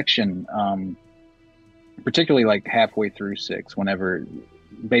this section, particularly like halfway through 6,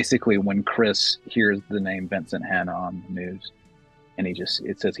 basically when Chris hears the name Vincent Hanna on the news, and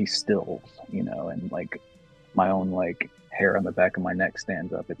it says he stills, and like my own like hair on the back of my neck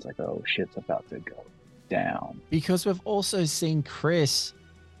stands up. It's like, oh, shit's about to go down. Because we've also seen Chris,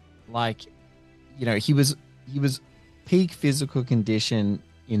 like, he was peak physical condition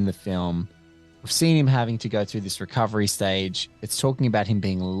in the film. We've seen him having to go through this recovery stage. It's talking about him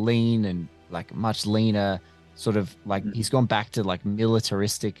being lean and like much leaner, sort of like he's gone back to like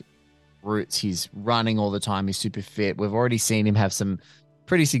militaristic roots. He's running all the time. He's super fit. We've already seen him have some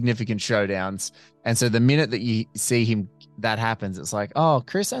pretty significant showdowns. And so the minute that you see him, that happens, it's like, oh,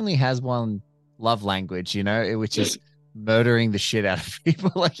 Chris only has one love language, which is murdering the shit out of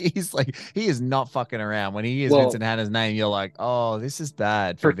people. Like he is not fucking around. When he hears Vincent Hanna's name, you're like, oh, this is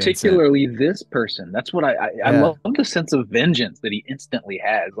bad for particularly Vincent. This person. That's what I love, the sense of vengeance that he instantly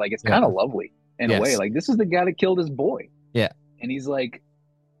has. Like, it's kind of lovely in a way. Like, this is the guy that killed his boy. Yeah. And he's like,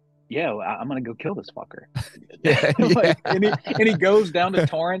 yeah, I'm gonna go kill this fucker. And he goes down to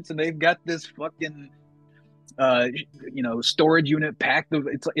Torrance, and they've got this fucking storage unit packed of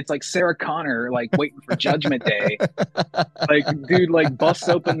it's like Sarah Connor like waiting for Judgment Day. Like, dude, like busts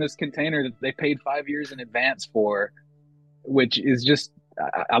open this container that they paid 5 years in advance for, which is just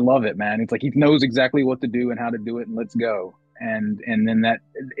I love it, man. It's like he knows exactly what to do and how to do it, and let's go. And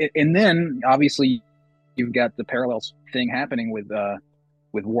then obviously you've got the parallel thing happening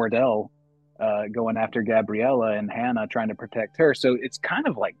with Wardell going after Gabriella and Hannah trying to protect her. So it's kind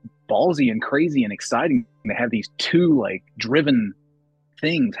of like ballsy and crazy and exciting to have these two like driven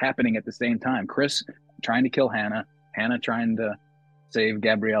things happening at the same time. Chris trying to kill Hannah, Hannah trying to save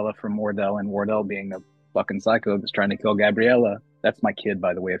Gabriella from Wardell, and Wardell being the fucking psycho that's trying to kill Gabriella. That's my kid,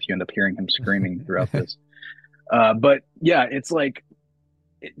 by the way, if you end up hearing him screaming throughout this. But yeah, it's like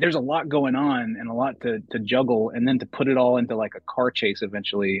there's a lot going on and a lot to juggle, and then to put it all into like a car chase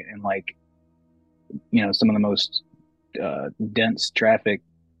eventually, and like, you know, some of the most dense traffic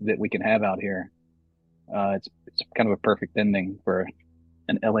that we can have out here. It's kind of a perfect ending for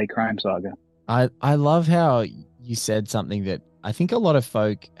an LA crime saga. I love how you said something that I think a lot of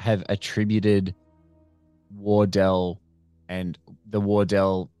folk have attributed Wardell and the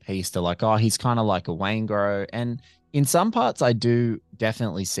Wardell piece to like, oh, he's kind of like a Waingro. And in some parts, I do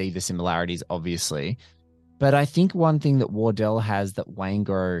definitely see the similarities, obviously. But I think one thing that Wardell has that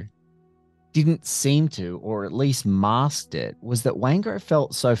Waingro didn't seem to, or at least masked it, was that Waingro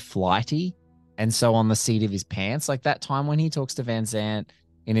felt so flighty and so on the seat of his pants. Like that time when he talks to Van Zant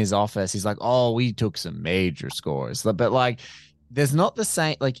in his office, he's like, oh, we took some major scores. But like, there's not the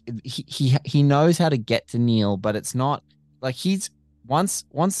same, like he knows how to get to Neil, but it's not like he's once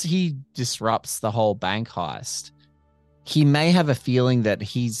he disrupts the whole bank heist, he may have a feeling that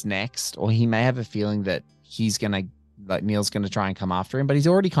he's next, or he may have a feeling that he's going to, like Neil's going to try and come after him, but he's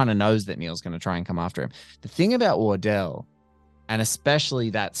already kind of knows that Neil's going to try and come after him. The thing about Wardell, and especially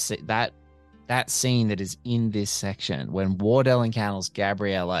that scene that is in this section, when Wardell encounters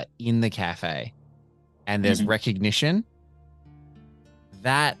Gabriella in the cafe and there's recognition,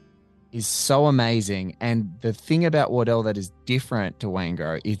 that is so amazing. And the thing about Wardell that is different to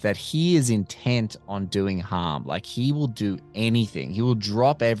Waingro is that he is intent on doing harm. Like he will do anything. He will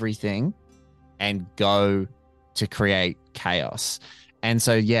drop everything and go to create chaos. And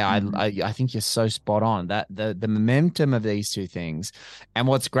so, yeah, I think you're so spot on that the momentum of these two things. And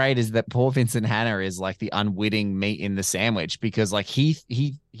what's great is that poor Vincent Hanna is like the unwitting meat in the sandwich, because like he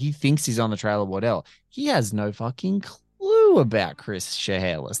thinks he's on the trail of Wardell. He has no fucking clue about Chris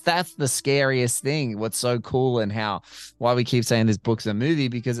Shiherlis. That's the scariest thing. What's so cool, and why we keep saying this book's a movie,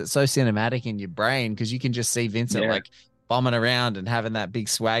 because it's so cinematic in your brain, because you can just see Vincent like bombing around and having that big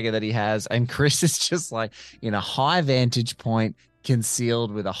swagger that he has. And Chris is just like in a high vantage point,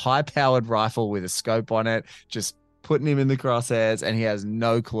 concealed with a high-powered rifle with a scope on it, just putting him in the crosshairs, and he has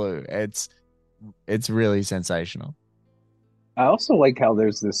no clue. It's really sensational. I also like how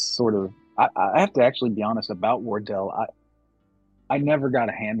there's this sort of, I have to actually be honest about Wardell. I never got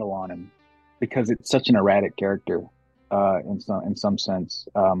a handle on him because it's such an erratic character in some sense.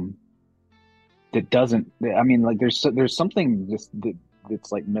 That doesn't, I mean, like there's something just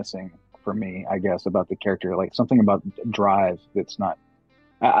that's like missing for me, I guess, about the character, like something about drive that's not.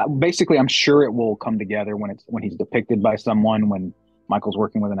 Basically, I'm sure it will come together when he's depicted by someone, when Michael's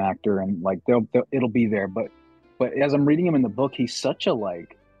working with an actor, and like it'll be there. But as I'm reading him in the book, he's such a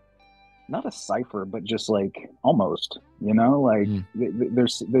like, not a cipher, but just like almost, you know, like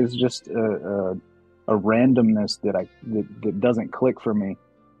there's just a randomness that doesn't click for me.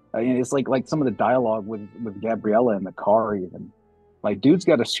 I mean, it's like some of the dialogue with Gabriella in the car, even. Like, dude's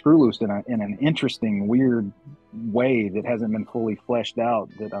got a screw loose in an interesting, weird way that hasn't been fully fleshed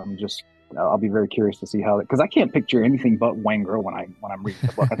out. That I'll be very curious to see how that, because I can't picture anything but Waingro when I'm reading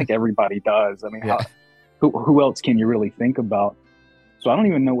the book. I think everybody does. I mean, who else can you really think about? So I don't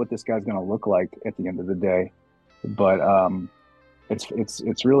even know what this guy's going to look like at the end of the day. But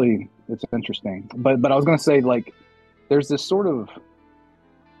it's really interesting. But I was going to say, like, there's this sort of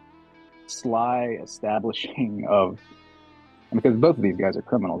sly establishing of, because both of these guys are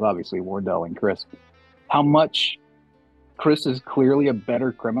criminals, obviously, Wardell and Chris, how much Chris is clearly a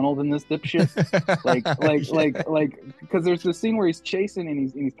better criminal than this dipshit. Because there's this scene where he's chasing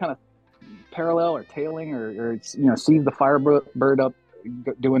and he's kind of parallel or tailing or sees the Firebird up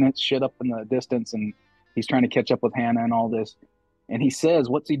doing its shit up in the distance, and he's trying to catch up with Hannah and all this. And he says,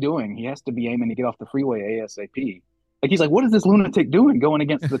 what's he doing? He has to be aiming to get off the freeway ASAP. Like, he's like, what is this lunatic doing going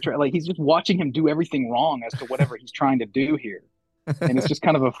against the trail? Like, he's just watching him do everything wrong as to whatever he's trying to do here. And it's just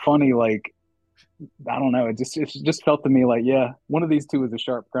kind of a funny, like, I don't know. It just felt to me like, yeah, one of these two is a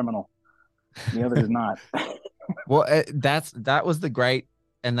sharp criminal. The other is not. Well, that's the great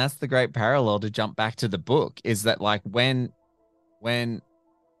parallel to jump back to the book, is that like when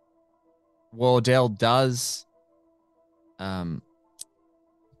Wardell does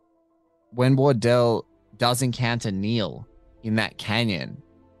encounter Neil in that canyon,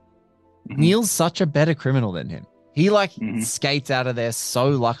 Neil's such a better criminal than him. He skates out of there so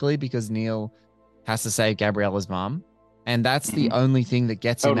luckily because Neil has to save Gabriella's mom, and that's the only thing that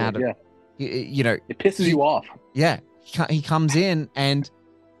gets him out of. Yeah. It pisses you off. Yeah, he comes in and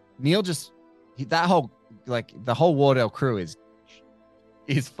Neil just the whole Wardell crew is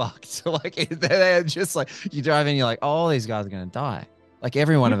fucked. Like they're just like, you drive in, you're like, oh, these guys are gonna die. Like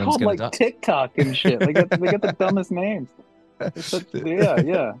every one of them's gonna die. TikTok and shit. They got the dumbest names.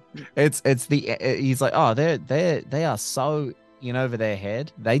 Yeah. He's like, oh, they are so in over their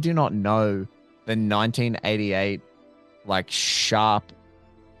head. They do not know the 1988 like sharp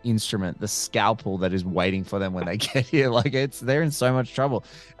instrument, the scalpel that is waiting for them when they get here. Like they're in so much trouble.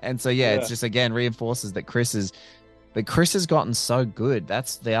 And so it's just again reinforces that Chris has gotten so good.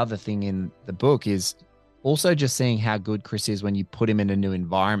 That's the other thing in the book, is also just seeing how good Chris is when you put him in a new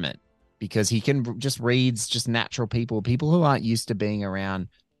environment, because he can just reads just natural people who aren't used to being around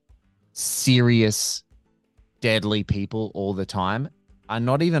serious, deadly people all the time, are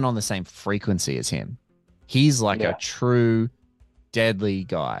not even on the same frequency as him. He's like a true deadly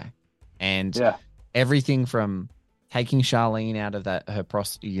guy. And everything from taking Charlene out of her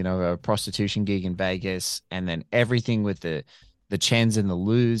prostitution gig in Vegas, and then everything with the Chens and the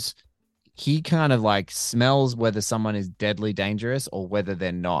Lus, he kind of like smells whether someone is deadly dangerous or whether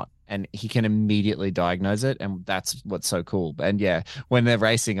they're not. And he can immediately diagnose it. And that's what's so cool. And when they're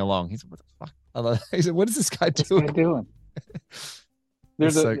racing along, he's like, what the fuck? He's like, what is this guy doing?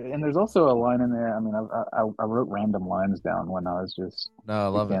 There's also a line in there. I mean, I wrote random lines down when I was just,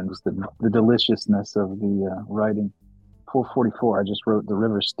 just the deliciousness of the writing. 444, I just wrote, the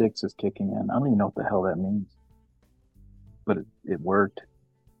river Styx is kicking in. I don't even know what the hell that means, but it worked.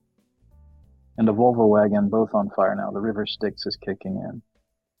 And the Volvo wagon, both on fire now. The river Styx is kicking in.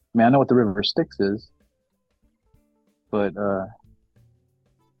 I mean, I know what the river Styx is, but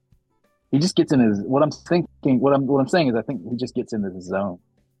he just gets in his. What I'm saying is, I think he just gets into the zone,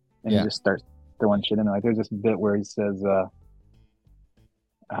 and he just starts throwing shit in there. Like there's this bit where he says, "Oh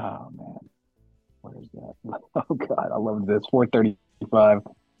man, where is that? Oh God, I love this." 435.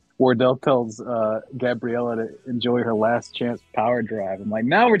 Wardell tells Gabriella to enjoy her last chance power drive. I'm like,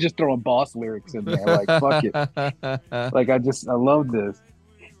 now we're just throwing boss lyrics in there. Like, fuck it. Like, I love this.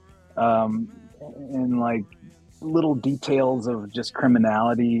 And like little details of just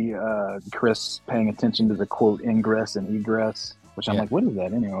criminality. Chris paying attention to the quote ingress and egress, which I'm like, what is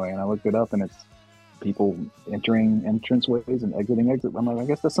that anyway? And I looked it up, and it's people entering entranceways and exiting exit. I'm like, I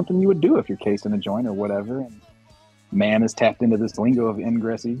guess that's something you would do if you're casing a joint or whatever. And man has tapped into this lingo of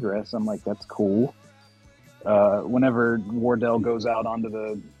ingress egress. I'm like, that's cool. Whenever Wardell goes out onto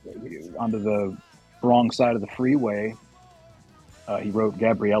the wrong side of the freeway, he wrote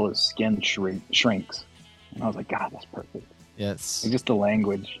Gabriella's skin shrinks, and I was like, God, that's perfect. Yes, just the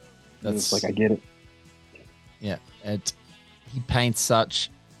language. That's like, I get it. Yeah, he paints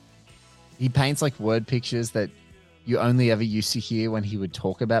like word pictures that you only ever used to hear when he would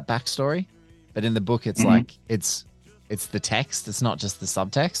talk about backstory, but in the book, it's like it's the text. It's not just the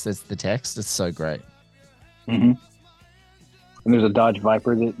subtext. It's the text. It's so great. Mm-hmm. And there's a Dodge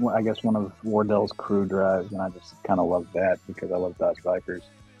Viper that I guess one of Wardell's crew drives, and I just kind of love that because I love Dodge Vipers.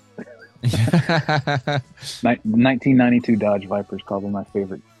 1992 Dodge Viper is probably my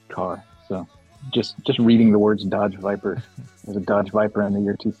favorite car. So just reading the words Dodge Viper. There's a Dodge Viper in the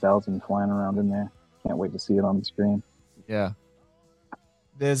year 2000 flying around in there. Can't wait to see it on the screen. Yeah.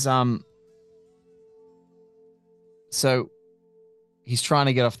 There's so he's trying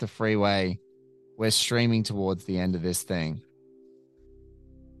to get off the freeway. We're streaming towards the end of this thing.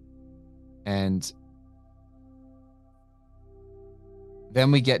 And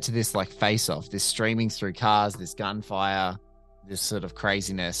then we get to this like face off, this streaming through cars, this gunfire, this sort of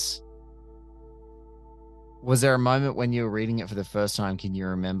craziness. Was there a moment when you were reading it for the first time, can you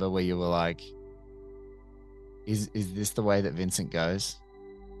remember, where you were like, is this the way that Vincent goes?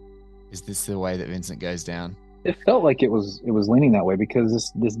 Is this the way that Vincent goes down? It felt like it was leaning that way,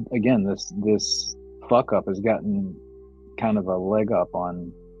 because this fuck up has gotten kind of a leg up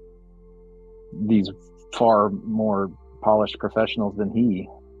on these far more polished professionals than he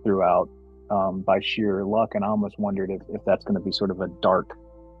throughout, by sheer luck. And I almost wondered if that's going to be sort of a dark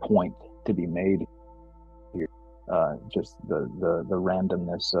point to be made here. Just the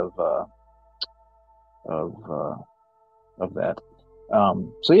randomness of that.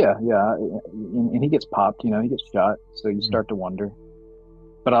 So yeah, and he gets popped, he gets shot. So you start to wonder.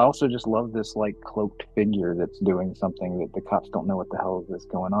 But I also just love this like cloaked figure that's doing something that the cops don't know what the hell is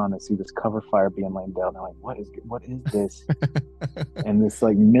going on. They see this cover fire being laid down. They're like, what is this? And this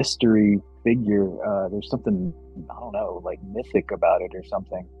like mystery figure, there's something, I don't know, like mythic about it or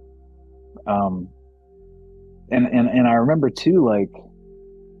something. And I remember too, like,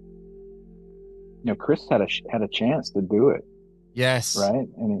 Chris had a chance to do it. Yes. Right.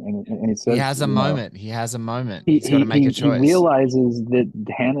 And he says he has a moment. He has a moment. He's got to make a choice. He realizes that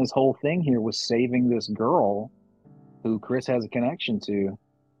Hannah's whole thing here was saving this girl who Chris has a connection to.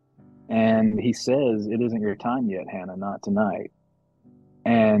 And he says, it isn't your time yet, Hannah, not tonight.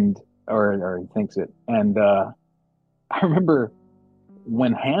 Or he thinks it. And I remember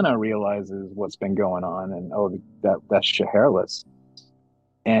when Hannah realizes what's been going on and, that's Scheherles.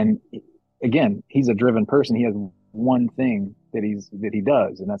 And again, he's a driven person. He has one thing that he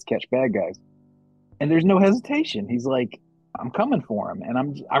does, and that's catch bad guys. And there's no hesitation. He's like, I'm coming for him.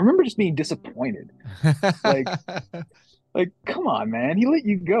 And I remember just being disappointed. like come on, man. He let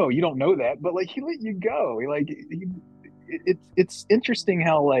you go. You don't know that, but like he let you go. It's interesting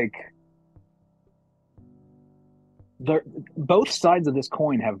how like both sides of this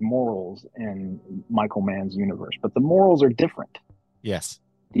coin have morals in Michael Mann's universe, but the morals are different. Yes.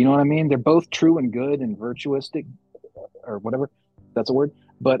 Do you know what I mean? They're both true and good and virtuistic, or whatever that's a word.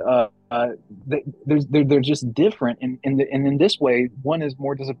 But they're just different. And in this way, one is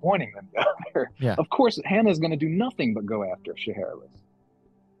more disappointing than the other. Yeah. Of course, Hannah's going to do nothing but go after Scheherles.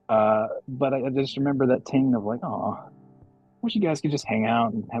 But I just remember that ting of like, oh, I wish you guys could just hang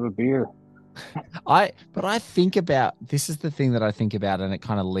out and have a beer. But I think about, this is the thing that I think about, and it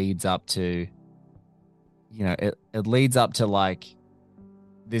kind of leads up to, it leads up to like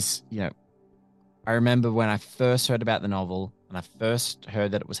this, I remember when I first heard about the novel and I first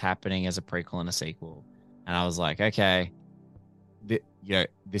heard that it was happening as a prequel and a sequel. And I was like, okay,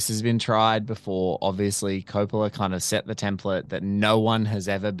 this has been tried before. Obviously, Coppola kind of set the template that no one has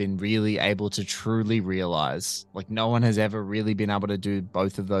ever been really able to truly realize. Like no one has ever really been able to do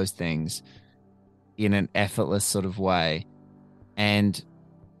both of those things in an effortless sort of way. And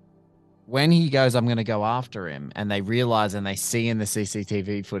when he goes, I'm going to go after him, and they realize and they see in the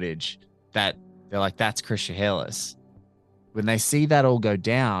CCTV footage that they're like, that's Chris Scheherles. When they see that all go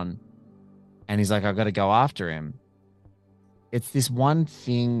down and he's like, I've got to go after him. It's this one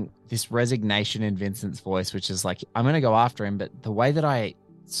thing, this resignation in Vincent's voice, which is like, I'm going to go after him. But the way that I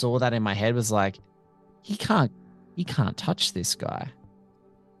saw that in my head was like, he can't touch this guy.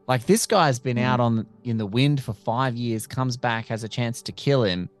 Like this guy's been out in the wind for 5 years, comes back, has a chance to kill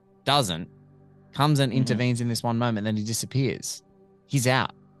him, doesn't, comes and intervenes in this one moment, then he disappears. He's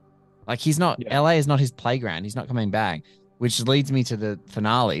out. Like he's not, LA is not his playground. He's not coming back, which leads me to the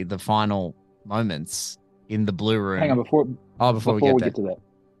finale, the final moments in the blue room. Hang on, before we get to that.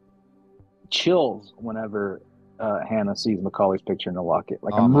 Chills whenever Hannah sees Macaulay's picture in the locket.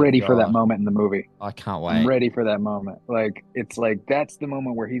 Like I'm ready for that moment in the movie. I can't wait. I'm ready for that moment. Like it's like that's the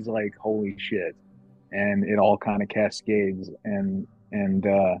moment where he's like, holy shit. And it all kind of cascades and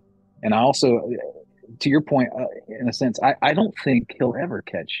I also, to your point, in a sense, I don't think he'll ever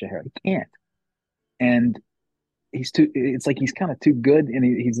catch Scheherles. He can't. And it's like he's kind of too good, and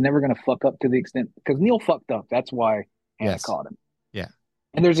he's never going to fuck up to the extent, because Neil fucked up. That's why Hannah caught him. Yeah.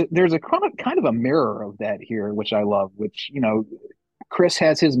 And there's a kind of a mirror of that here, which I love, which, Chris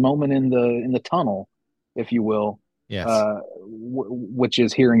has his moment in the tunnel, if you will. Yes. Which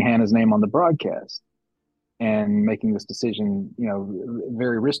is hearing Hannah's name on the broadcast and making this decision,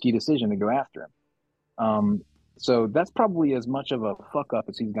 very risky decision to go after him. So that's probably as much of a fuck up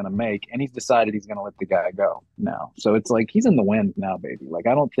as he's going to make. And he's decided he's going to let the guy go now. So it's like, he's in the wind now, baby. Like,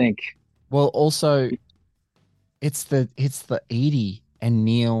 I don't think. Well, also it's the Edie and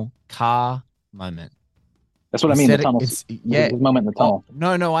Neil car moment. That's what I mean. The tunnel. His moment in the tunnel.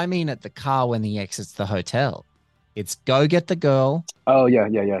 No, I mean at the car when he exits the hotel. It's go get the girl. Oh yeah.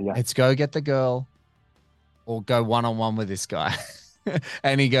 It's go get the girl. Or go one-on-one with this guy.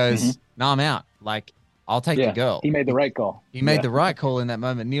 And he goes, no, I'm out. Like, I'll take the girl. He made the right call. He made the right call in that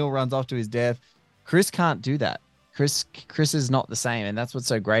moment. Neil runs off to his death. Chris can't do that. Chris is not the same. And that's what's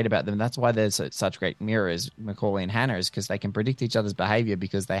so great about them. That's why they're such great mirrors, Macaulay and Hannah, is because they can predict each other's behavior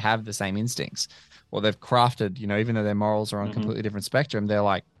because they have the same instincts. Or they've crafted, even though their morals are on a completely different spectrum, they're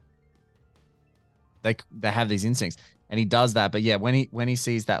like, they have these instincts. And he does that. But yeah, when he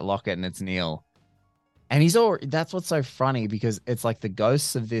sees that locket and it's Neil, and that's what's so funny, because it's like the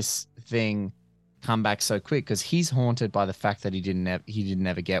ghosts of this thing come back so quick, because he's haunted by the fact that he didn't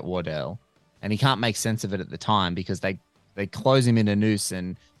ever get Wardell, and he can't make sense of it at the time, because they close him in a noose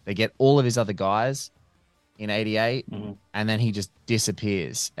and they get all of his other guys, in 88, and then he just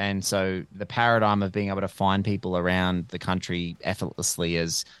disappears. And so the paradigm of being able to find people around the country effortlessly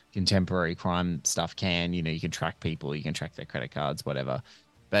as contemporary crime stuff can, you can track people, you can track their credit cards, whatever.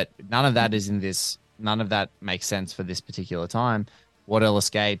 But none of that is in this. None of that makes sense for this particular time. Wardell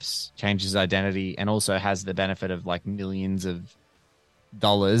escapes, changes his identity, and also has the benefit of like millions of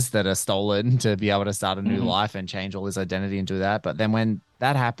dollars that are stolen to be able to start a new life and change all his identity and do that. But then when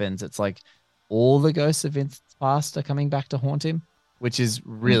that happens, it's like all the ghosts of Vincent's past are coming back to haunt him, which is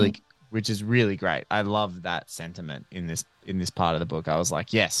really great. I love that sentiment in this part of the book. I was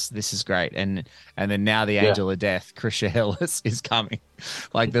like, yes, this is great. And then now the angel of death, Chris Shiherlis, is coming.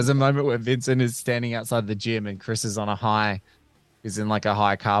 Like there's a moment where Vincent is standing outside the gym and Chris is is in like a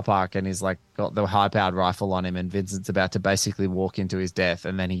high car park and he's like got the high powered rifle on him, and Vincent's about to basically walk into his death,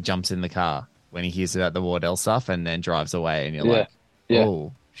 and then he jumps in the car when he hears about the Wardell stuff and then drives away, and you're like,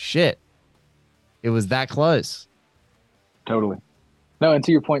 oh shit, it was that close. Totally. No, and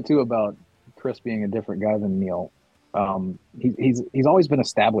to your point too about Chris being a different guy than Neil, he's always been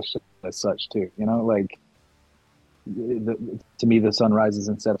established as such too. Like to me, the sun rises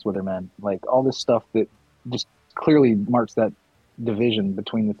and sets with her, man. Like all this stuff that just clearly marks that division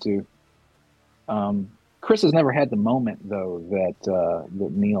between the two. Chris has never had the moment though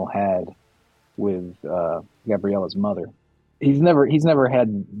that Neil had with Gabriella's mother. He's never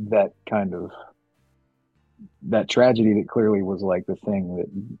had that kind of that tragedy that clearly was like the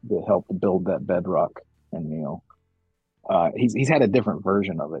thing that helped build that bedrock in Neil. He's had a different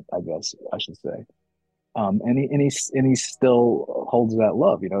version of it, I guess I should say. And he still holds that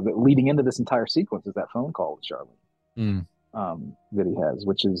love, that leading into this entire sequence is that phone call with Charlene that he has,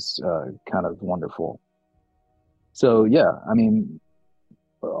 which is kind of wonderful. So yeah, I mean,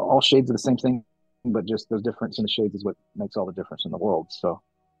 all shades of the same thing, but just those difference in the shades is what makes all the difference in the world. So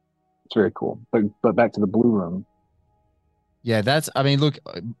it's very cool. But back to the Blue Room. Yeah, look,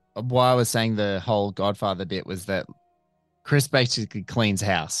 why I was saying the whole Godfather bit was that Chris basically cleans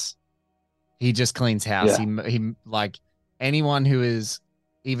house. He just cleans house. Yeah. He like anyone who is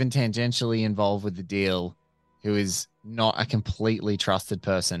even tangentially involved with the deal, who is not a completely trusted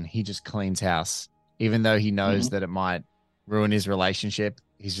person, he just cleans house. Even though he knows that it might ruin his relationship,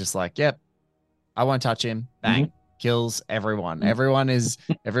 he's just like, yep, I won't touch him. Bang. Kills everyone. Everyone is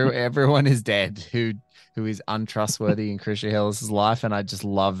dead who is untrustworthy in Chris Shiherlis' life, and I just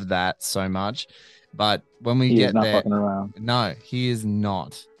love that so much. But when we get there, fucking around. No, he is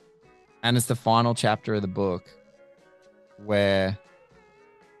not. And it's the final chapter of the book where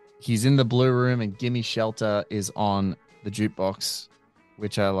he's in the Blue Room and Gimme Shelter is on the jukebox,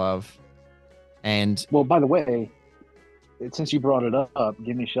 which I love. And well, by the way, since you brought it up,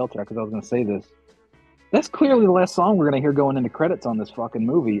 Gimme Shelter, because I was going to say this. That's clearly the last song we're going to hear going into credits on this fucking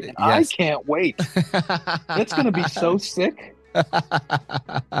movie. And yes. I can't wait. It's going to be so sick.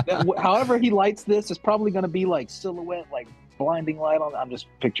 However he lights this, it's probably going to be like silhouette, like blinding light on. I'm just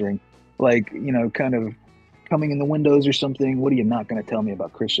picturing, like, kind of coming in the windows or something. What are you not going to tell me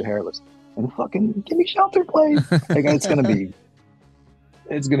about Chris Shiherlis? And fucking Gimme Shelter plays. Like, it's going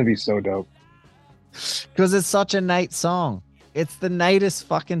to be so dope. Because it's such a Nate song. It's the Natest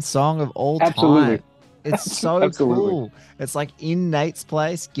fucking song of all Absolutely. time. It's so cool. It's like in Nate's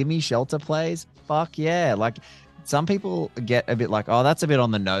place, Gimme Shelter plays. Fuck yeah. Like some people get a bit like, oh, that's a bit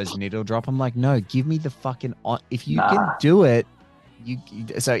on the nose, needle drop. I'm like, no, give me the fucking if you can do it.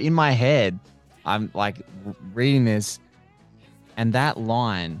 So in my head, I'm like reading this, and that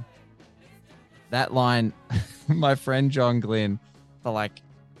line, my friend John Glynn, for like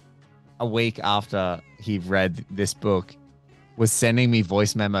a week after he read this book, was sending me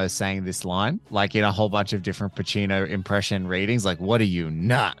voice memos saying this line, like in a whole bunch of different Pacino impression readings. Like, what are you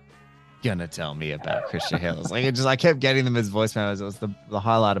not gonna tell me about Chris Shiherlis? Like, I kept getting them as voice memos. It was the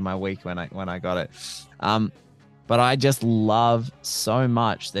highlight of my week when I got it. But I just love so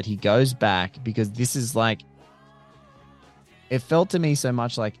much that he goes back, because this is like, it felt to me so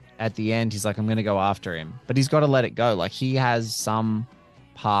much like at the end, he's like, I'm going to go after him, but he's got to let it go. Like he has some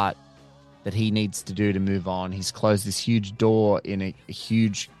part that he needs to do to move on. He's closed this huge door in a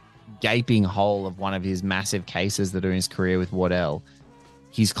huge gaping hole of one of his massive cases that are in his career with Wardell.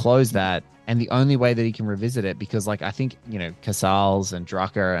 He's closed that. And the only way that he can revisit it, because like, I think, Casals and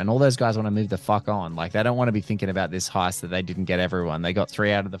Drucker and all those guys want to move the fuck on. Like they don't want to be thinking about this heist that they didn't get everyone. They got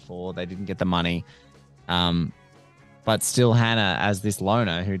 3 out of the 4. They didn't get the money. But still Hannah as this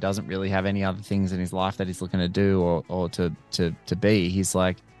loner who doesn't really have any other things in his life that he's looking to do or to be. He's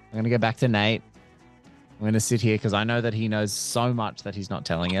like, I'm going to go back to Nate. I'm going to sit here because I know that he knows so much that he's not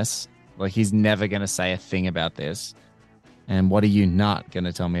telling us. Like he's never going to say a thing about this. And what are you not going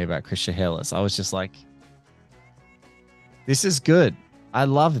to tell me about Chris Shiherlis? I was just like, This is good. I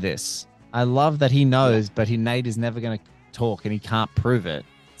love this. I love that he knows, but Nate is never going to talk and he can't prove it.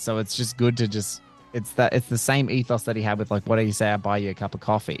 So it's just good to it's the same ethos that he had with like, what do you say? I buy you a cup of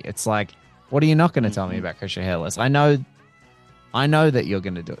coffee. It's like, what are you not going to tell me about Christian Hairless? I know that you're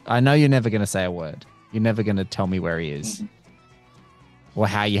going to do it. I know you're never going to say a word. You're never going to tell me where he is or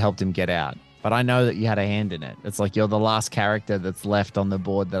how you helped him get out. But I know that you had a hand in it. It's like you're the last character that's left on the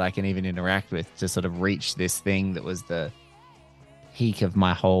board that I can even interact with to sort of reach this thing that was the peak of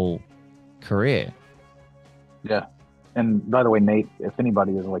my whole career. Yeah. And by the way, Nate, if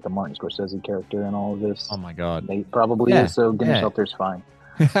anybody is like a Martin Scorsese character in all of this, oh my God, Nate probably is. So Gimme Shelter's fine.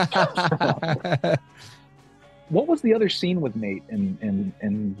 What was the other scene with Nate and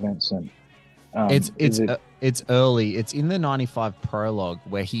Vincent? It's early. It's in the 95 prologue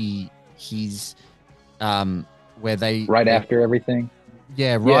where he's where they after everything.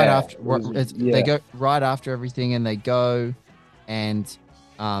 Yeah, after they go right after everything, and they go and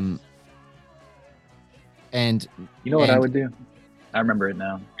you know what I would do? I remember it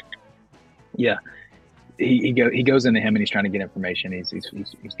now. Yeah, he goes into him and he's trying to get information. He's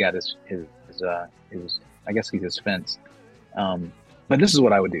got his I guess he's his fence. But this is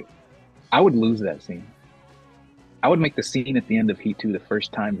what I would do. I would lose that scene. I would make the scene at the end of Heat 2 the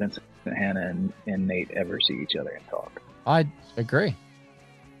first time Vincent Hanna and Nate ever see each other and talk. I agree.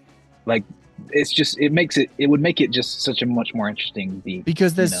 Like, it would make it just such a much more interesting beat.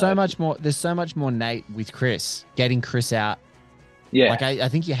 Because there's so much more Nate with Chris, getting Chris out. Yeah. Like I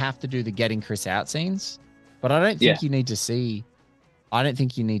think you have to do the getting Chris out scenes, but I don't think you need to see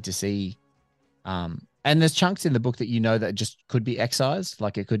and there's chunks in the book that that just could be excised,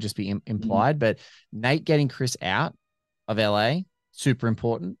 like it could just be implied, but Nate getting Chris out of LA, super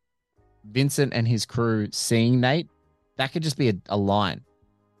important. Vincent and his crew seeing Nate, that could just be a line.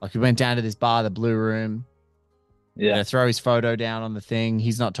 Like, we went down to this bar, the Blue Room. Yeah. Throw his photo down on the thing.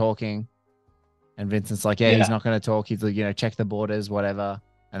 He's not talking. And Vincent's like, he's not going to talk. He's like, check the borders, whatever.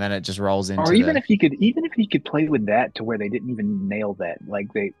 And then it just rolls into. Or if he could play with that to where they didn't even nail that.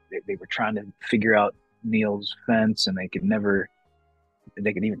 Like they were trying to figure out Neil's fence, and they could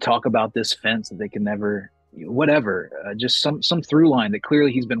even talk about this fence that they could never, whatever. Just some through line that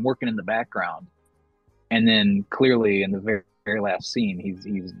clearly he's been working in the background. And then clearly in the very last scene,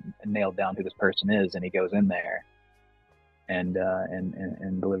 he's nailed down who this person is, and he goes in there and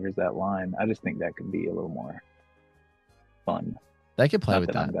delivers that line. I just think that could be a little more fun. They could play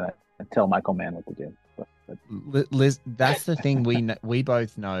with that. I'm gonna tell Michael Mann what to do. But. Liz, that's the thing we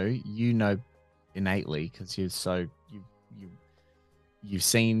both know. You know innately because you've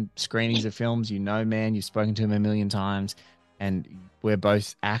seen screenings of films. You know, man, you've spoken to him a million times, and we're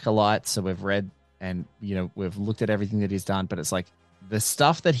both acolytes, so we've read. And, we've looked at everything that he's done, but it's like the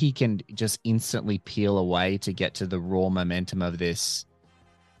stuff that he can just instantly peel away to get to the raw momentum of this.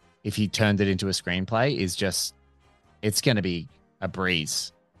 If he turned it into a screenplay, is just, it's going to be a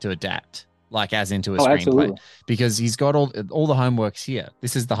breeze to adapt, like as into a screenplay, absolutely. Because he's got all the homeworks here.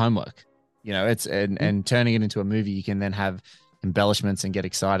 This is the homework, it's, and turning it into a movie, you can then have embellishments and get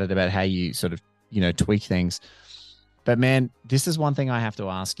excited about how you sort of, tweak things. But man, this is one thing I have to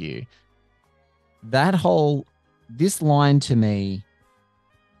ask you. This line to me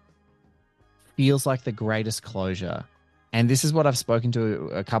feels like the greatest closure. And this is what I've spoken to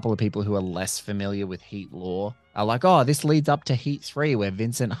a couple of people who are less familiar with Heat lore are like, oh, this leads up to Heat 3 where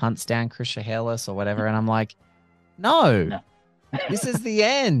Vincent hunts down Christian Hairless or whatever. And I'm like, no. This is the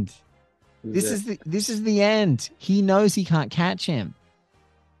end. This is the end. He knows he can't catch him.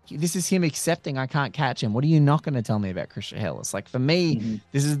 This is him accepting I can't catch him. What are you not going to tell me about Christian Hairless? Like, for me,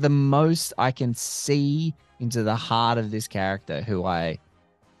 this is the most I can see into the heart of this character who I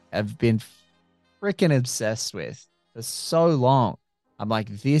have been freaking obsessed with for so long. I'm like,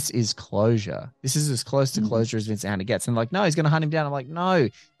 this is closure. This is as close to closure as Vincent Hanna gets. And like, no, he's going to hunt him down. I'm like, no,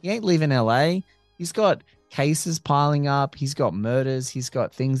 he ain't leaving LA. He's got cases piling up. He's got murders. He's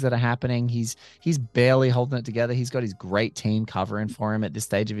got things that are happening. He's barely holding it together. He's got his great team covering for him at this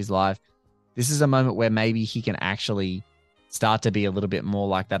stage of his life. This is a moment where maybe he can actually start to be a little bit more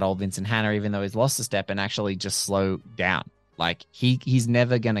like that old Vincent Hanna, even though he's lost a step, and actually just slow down. Like he's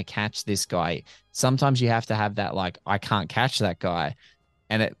never going to catch this guy. Sometimes you have to have that, like, I can't catch that guy.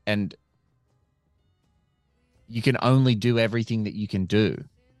 And you can only do everything that you can do.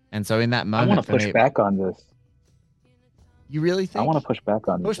 And so in that moment, I want to push back on this. You really think? I want to push back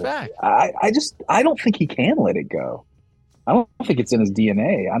on this. Push back. I don't think he can let it go. I don't think it's in his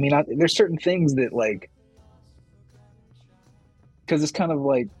DNA. I mean, there's certain things that, like, because it's kind of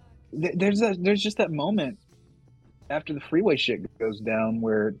like there's just that moment after the freeway shit goes down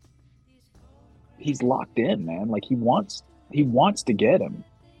where he's locked in, man. Like, he wants he wants to get him.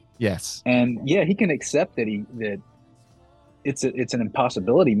 Yes. And yeah, he can accept that it's an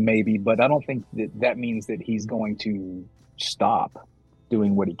impossibility maybe, but I don't think that means that he's going to stop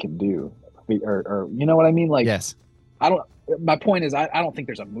doing what he can do, or you know what I mean? Like, yes. My point is, I don't think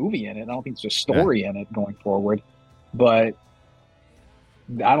there's a movie in it. I don't think there's a story in it going forward, but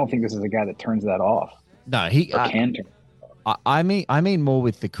I don't think this is a guy that turns that off. No, he can turn it off. I mean more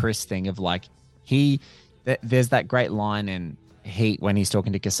with the Chris thing of like there's that great line in Heat when he's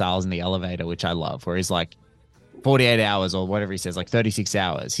talking to Casals in the elevator, which I love, where he's like 48 hours or whatever he says, like 36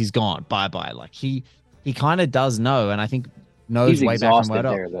 hours, he's gone, bye. Like he kind of does know, and I think knows he's way back from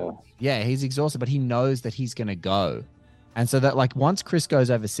there though. Yeah, he's exhausted, but he knows that he's gonna go, and so that like once Chris goes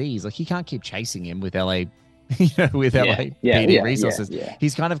overseas, like he can't keep chasing him with LA, with LA PD resources.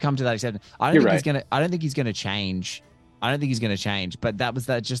 He's kind of come to that acceptance. I don't think he's gonna change. I don't think he's going to change, but that was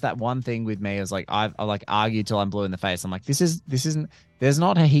just that one thing with me. Is like I like argued till I'm blue in the face. I'm like, there's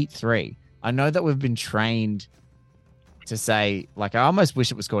not a Heat 3. I know that we've been trained to say, like, I almost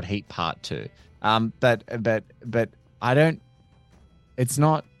wish it was called Heat Part 2. But I don't. It's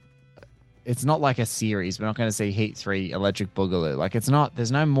not like a series. We're not going to see Heat 3 Electric Boogaloo. Like it's not.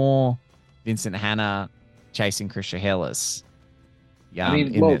 There's no more Vincent Hanna chasing Chris Shaharless. Yeah, I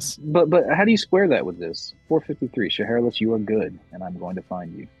mean, but how do you square that with this? 453, Shaharless, you are good, and I'm going to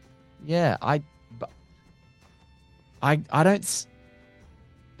find you. Yeah, I don't.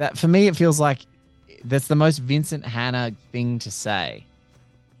 That for me, it feels like that's the most Vincent Hanna thing to say.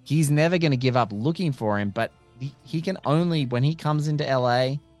 He's never going to give up looking for him, but he can only when he comes into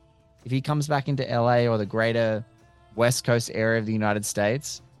LA. If he comes back into LA or the greater West Coast area of the United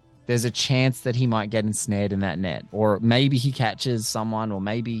States, there's a chance that he might get ensnared in that net, or maybe he catches someone, or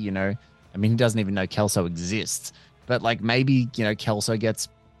maybe, he doesn't even know Kelso exists, but like maybe, Kelso gets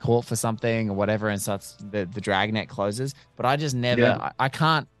caught for something or whatever. And so the drag net closes, but I just never, I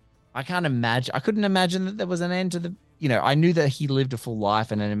can't imagine, I couldn't imagine that there was an end to the, I knew that he lived a full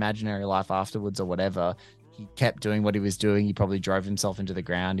life and an imaginary life afterwards or whatever. He kept doing what he was doing. He probably drove himself into the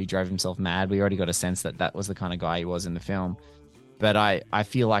ground. He drove himself mad. We already got a sense that was the kind of guy he was in the film. But I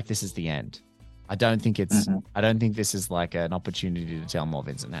feel like this is the end. I don't think I don't think this is like an opportunity to tell more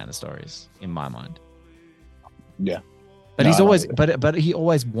Vincent Hanna stories in my mind. Yeah. But but he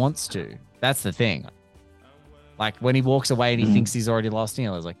always wants to. That's the thing. Like when he walks away and he thinks he's already lost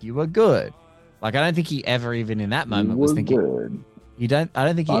Neil, it's like, you were good. Like I don't think he ever even in that moment was thinking good. I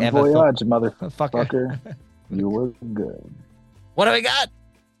don't think he ever voyage, thought, motherfucker. You were good. What have we got?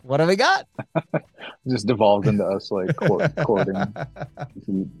 What have we got? Just devolved into us like quoting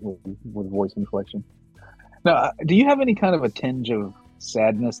with voice inflection. Now, do you have any kind of a tinge of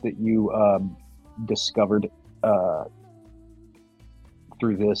sadness that you discovered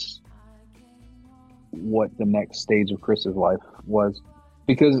through this? What the next stage of Chris's life was?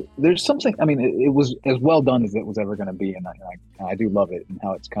 Because there's something. I mean, it was as well done as it was ever going to be, and I do love it and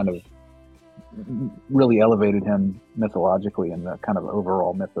how it's kind of really elevated him mythologically and the kind of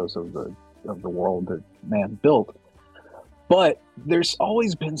overall mythos of the world that man built. But there's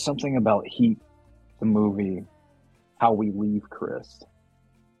always been something about Heat, the movie, how we leave Chris.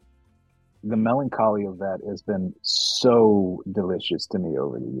 The melancholy of that has been so delicious to me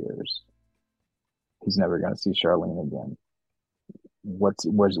over the years. He's never going to see Charlene again. What's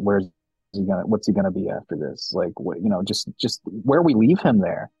he gonna be after this? Like, what, just where we leave him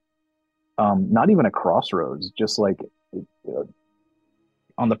there. Not even a crossroads, just like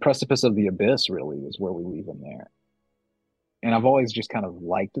on the precipice of the abyss, really, is where we leave him there. And I've always just kind of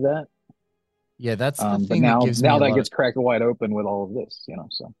liked that. Yeah, that's the thing. But now that gets cracked wide open with all of this,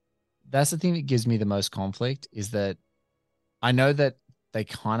 so. That's the thing that gives me the most conflict, is that I know that they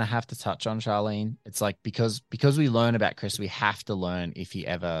kind of have to touch on Charlene. It's like, because we learn about Chris, we have to learn if he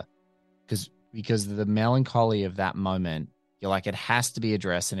ever, because the melancholy of that moment, you're like, it has to be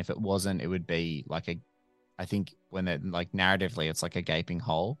addressed. And if it wasn't, it would be like I think when they're like narratively, it's like a gaping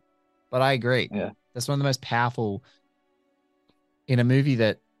hole. But I agree. Yeah. That's one of the most powerful in a movie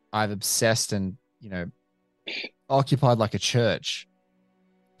that I've obsessed and, occupied like a church.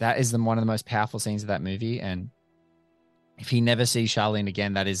 That is one of the most powerful scenes of that movie. And if he never sees Charlene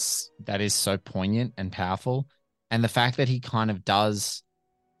again, that is so poignant and powerful. And the fact that he kind of does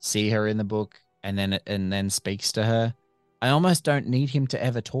see her in the book and then speaks to her, I almost don't need him to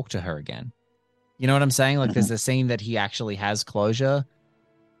ever talk to her again. You know what I'm saying? Like there's a scene that he actually has closure,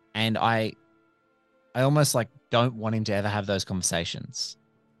 and I almost like don't want him to ever have those conversations.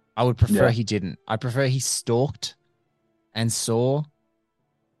 I would prefer he didn't. I prefer he stalked and saw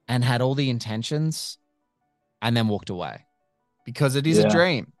and had all the intentions and then walked away, because it is a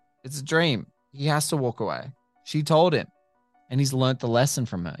dream. It's a dream. He has to walk away. She told him. and he's learnt the lesson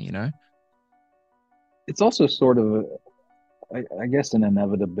from her, you know? It's also sort of, I guess, an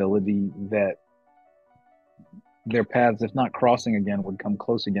inevitability that their paths, if not crossing again, would come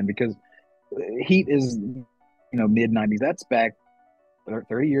close again, because Heat is, mid 90s. That's back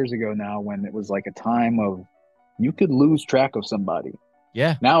 30 years ago now, when it was like a time of you could lose track of somebody.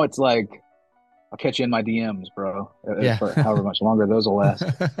 Yeah. Now it's like, I'll catch you in my DMs, bro. Yeah. For however much longer those will last.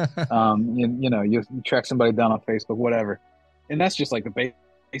 You track somebody down on Facebook, whatever. And that's just like the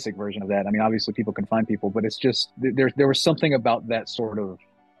basic version of that. I mean, obviously people can find people, but it's just, there was something about that sort of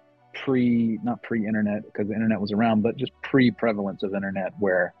not pre-internet, because the internet was around, but just pre-prevalence of internet,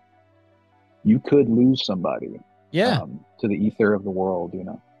 where you could lose somebody to the ether of the world,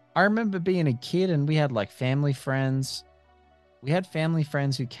 I remember being a kid and we had like family friends. We had family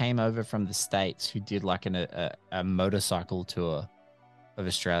friends who came over from the States who did like a motorcycle tour of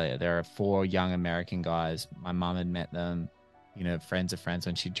Australia. There are 4 young American guys. My mum had met them, friends of friends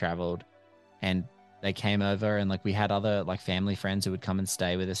when she traveled, and they came over, and like we had other like family friends who would come and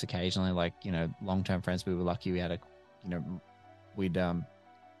stay with us occasionally, like, long-term friends. We were lucky. We had we'd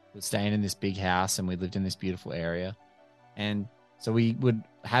staying in this big house, and we lived in this beautiful area. And so we would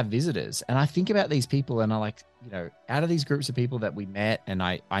have visitors. And I think about these people, and I like, out of these groups of people that we met and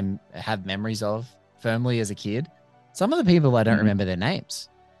I have memories of firmly as a kid, some of the people I don't remember their names.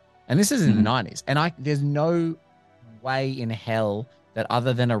 And this is in the 90s. And there's no way in hell that,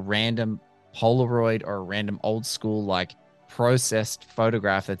 other than a random Polaroid or a random old school, like processed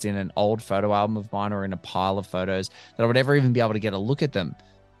photograph that's in an old photo album of mine or in a pile of photos, that I would ever even be able to get a look at them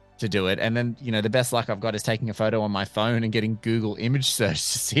to do it. And then, the best luck I've got is taking a photo on my phone and getting Google image search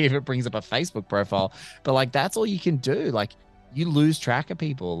to see if it brings up a Facebook profile. But like, that's all you can do. Like, you lose track of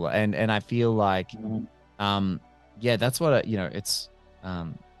people. And I feel like, that's what, it's,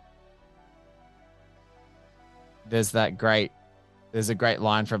 there's a great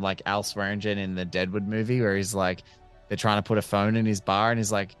line from like Al Swearingen in the Deadwood movie where he's like, they're trying to put a phone in his bar and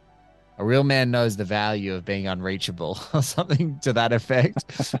he's like, a real man knows the value of being unreachable, or something to that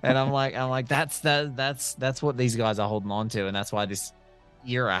effect. And I'm like, that's what these guys are holding on to. And that's why this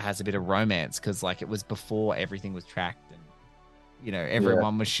era has a bit of romance, because like it was before everything was tracked and,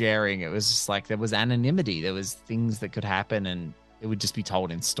 everyone was sharing. It was just like, there was anonymity. There was things that could happen and it would just be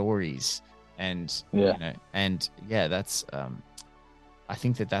told in stories. And, that's, I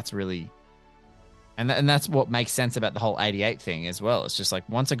think that's really, and that's what makes sense about the whole 88 thing as well. It's just like,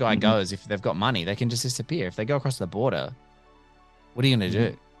 once a guy goes, if they've got money, they can just disappear. If they go across the border, what are you going to do?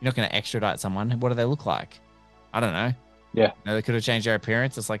 You're not going to extradite someone. What do they look like? I don't know. Yeah. They could have changed their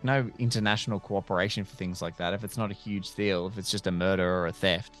appearance. It's like no international cooperation for things like that. If it's not a huge deal, if it's just a murder or a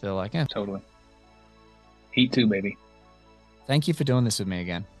theft, they're like, yeah. Totally. Heat 2, baby. Thank you for doing this with me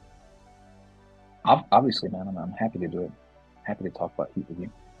again. Obviously, man. I'm happy to do it. Happy to talk about Heat with you.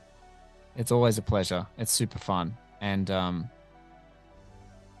 It's always a pleasure. It's super fun. And I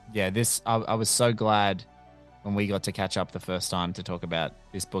was so glad when we got to catch up the first time to talk about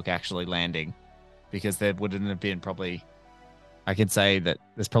this book actually landing, because there wouldn't have been I could say that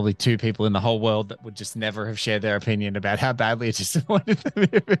there's probably 2 people in the whole world that would just never have shared their opinion about how badly it disappointed them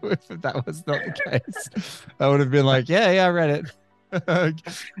if that was not the case. I would have been like, yeah, I read it.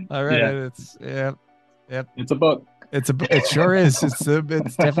 I read it. It's, yep. It's a book. It sure is. It's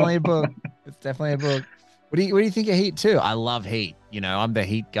definitely a book. It's definitely a book. What do you think of Heat 2? I love Heat. I'm the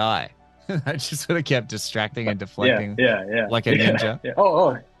Heat guy. I just sort of kept distracting and deflecting. Yeah. Like a ninja. Yeah.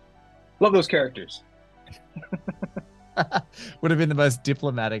 Oh, love those characters. Would have been the most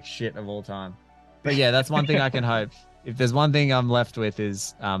diplomatic shit of all time. But yeah, that's one thing I can hope. If there's one thing I'm left with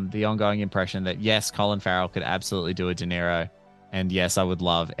is the ongoing impression that yes, Colin Farrell could absolutely do a De Niro. And yes, I would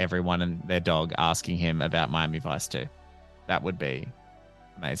love everyone and their dog asking him about Miami Vice 2. That would be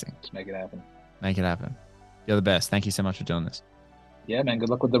amazing. Let's make it happen. Make it happen. You're the best. Thank you so much for doing this. Yeah, man. Good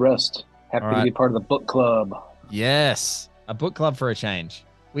luck with the rest. Happy to be part of the book club. Yes. A book club for a change.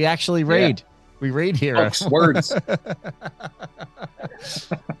 We actually read. Yeah. We read here. Books, words.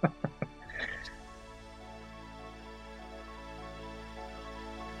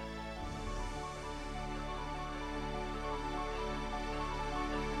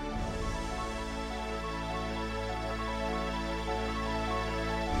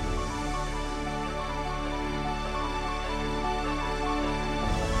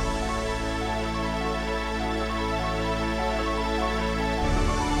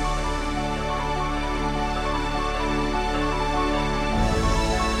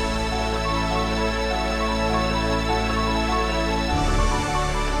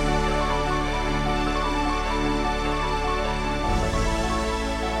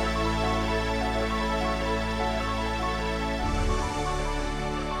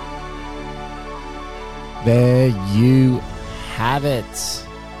 There you have it.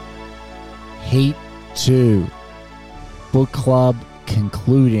 Heat 2. Book club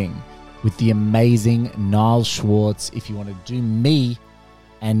concluding with the amazing Niles Schwartz. If you want to do me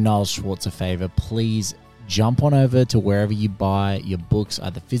and Niles Schwartz a favor, please jump on over to wherever you buy your books,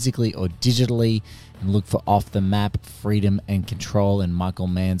 either physically or digitally, and look for Off the Map, Freedom and Control, and Michael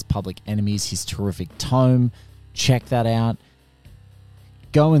Mann's Public Enemies, his terrific tome. Check that out.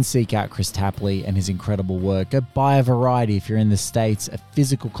 Go and seek out Chris Tapley and his incredible work. Go buy a variety if you're in the States. A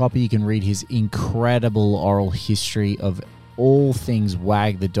physical copy, you can read his incredible oral history of all things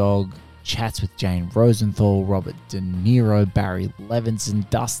Wag the Dog, chats with Jane Rosenthal, Robert De Niro, Barry Levinson,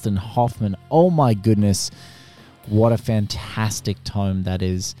 Dustin Hoffman. Oh my goodness, what a fantastic tome that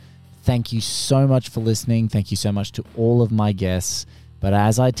is. Thank you so much for listening. Thank you so much to all of my guests. But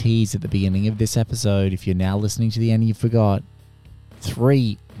as I teased at the beginning of this episode, if you're now listening to the end and you forgot,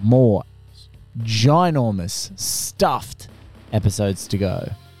 3 more ginormous, stuffed episodes to go.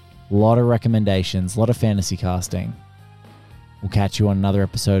 A lot of recommendations, a lot of fantasy casting. We'll catch you on another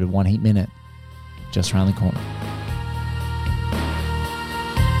episode of One Heat Minute, just around the corner.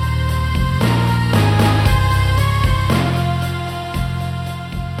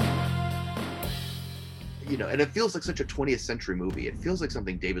 You know, and it feels like such a 20th century movie. It feels like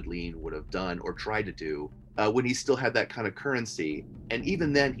something David Lean would have done or tried to do when he still had that kind of currency. And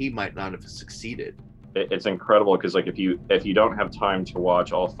even then, he might not have succeeded. It's incredible because, like, if you don't have time to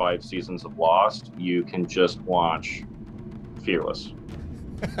watch all 5 seasons of Lost, you can just watch Fearless.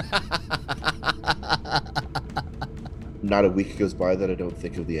 Not a week goes by that I don't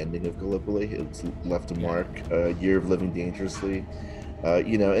think of the ending of Gallipoli. It's left a mark. Year of Living Dangerously.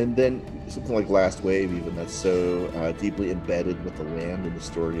 You know, and then something like Last Wave, even, that's so deeply embedded with the land and the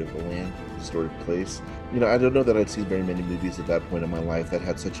story of the land, the story of the place. You know, I don't know that I'd seen very many movies at that point in my life that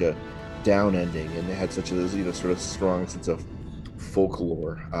had such a down ending and they had such a, you know, sort of strong sense of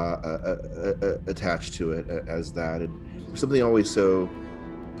folklore attached to it as that. And something always so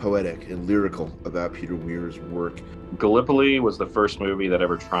poetic and lyrical about Peter Weir's work. Gallipoli was the first movie that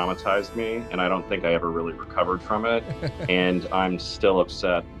ever traumatized me, and I don't think I ever really recovered from it. And I'm still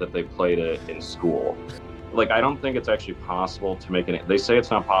upset that they played it in school. Like, I don't think it's actually possible to make they say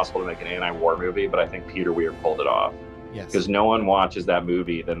it's not possible to make an anti-war movie, but I think Peter Weir pulled it off. Yes. Because no one watches that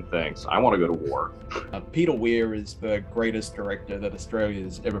movie then thinks, I want to go to war. Peter Weir is the greatest director that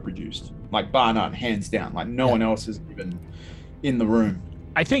Australia's ever produced. Like, bar none, hands down. Like, no one else is even in the room.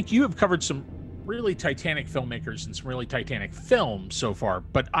 I think you have covered some really titanic filmmakers and some really titanic films so far,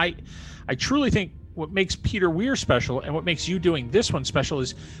 but I truly think what makes Peter Weir special and what makes you doing this one special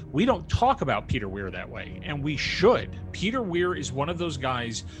is we don't talk about Peter Weir that way, and we should. Peter Weir is one of those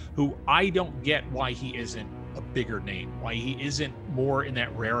guys who I don't get why he isn't a bigger name, why he isn't more in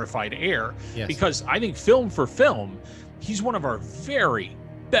that rarefied air. Yes. Because I think film for film, he's one of our very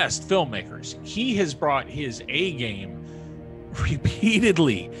best filmmakers. He has brought his A game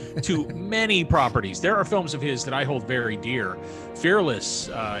repeatedly to many properties. There are films of his that I hold very dear. Fearless,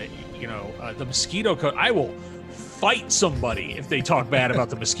 The Mosquito Coast. I will fight somebody if they talk bad about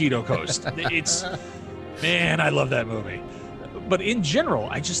The Mosquito Coast. Man, I love that movie. But in general,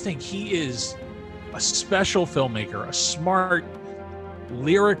 I just think he is a special filmmaker, a smart,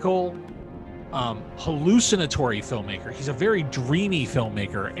 lyrical, hallucinatory filmmaker. He's a very dreamy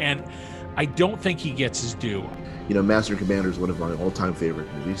filmmaker, and I don't think he gets his due. You know, Master and Commander is one of my all-time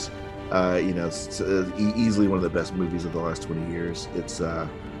favorite movies. You know, it's easily one of the best movies of the last 20 years. It's,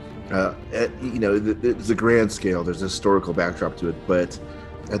 you know, there's a grand scale, there's a historical backdrop to it, but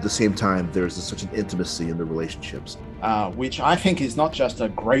at the same time, there's such an intimacy in the relationships. Which I think is not just a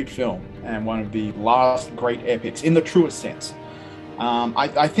great film and one of the last great epics in the truest sense.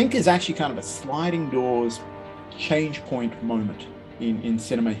 I think is actually kind of a sliding doors change point moment in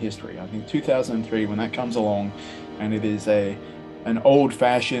cinema history. I think 2003, when that comes along, and it is an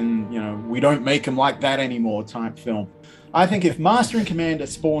old-fashioned, you know, we don't make them like that anymore type film. I think if Master and Commander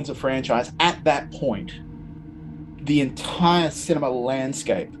spawns a franchise at that point, the entire cinema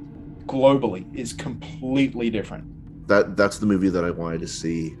landscape globally is completely different. That's the movie that I wanted to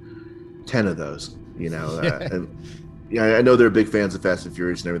see 10 of those, you know. And, yeah, I know they're big fans of Fast and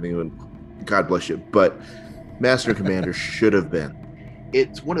Furious and everything, and God bless you, but Master and Commander should have been.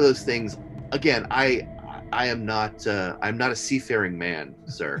 It's one of those things. Again, I'm not a seafaring man,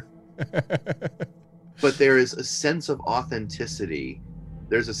 sir. But there is a sense of authenticity.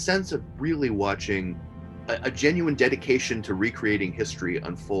 There's a sense of really watching a genuine dedication to recreating history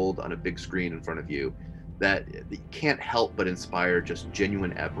unfold on a big screen in front of you that can't help but inspire just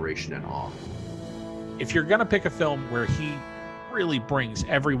genuine admiration and awe. If you're going to pick a film where he really brings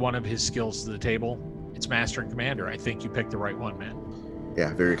every one of his skills to the table, it's Master and Commander. I think you picked the right one, man.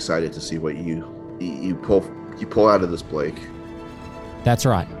 Yeah, very excited to see what you pull out of this, Blake. That's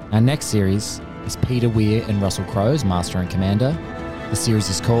right. Our next series is Peter Weir and Russell Crowe's Master and Commander. The series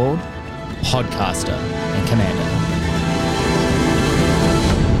is called Podcaster and Commander.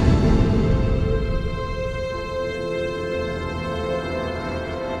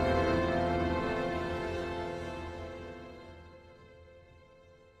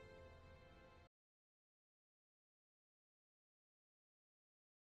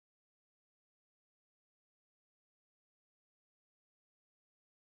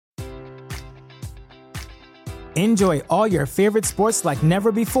 Enjoy all your favorite sports like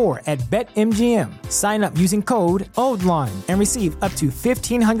never before at BetMGM. Sign up using code OldLine and receive up to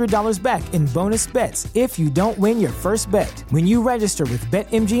 $1,500 back in bonus bets if you don't win your first bet. When you register with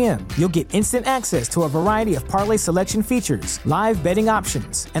BetMGM, you'll get instant access to a variety of parlay selection features, live betting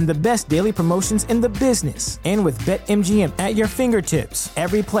options, and the best daily promotions in the business. And with BetMGM at your fingertips,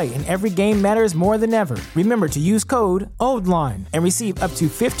 every play and every game matters more than ever. Remember to use code OldLine and receive up to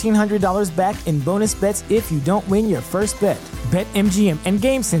 $1,500 back in bonus bets if you don't win your first bet. BetMGM and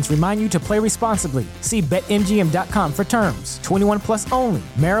GameSense remind you to play responsibly. See BetMGM.com for terms. 21 plus only.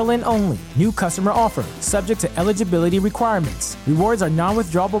 Maryland only. New customer offer. Subject to eligibility requirements. Rewards are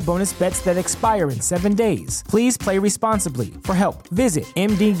non-withdrawable bonus bets that expire in 7 days. Please play responsibly. For help, visit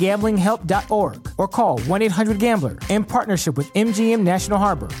mdgamblinghelp.org or call 1-800-GAMBLER in partnership with MGM National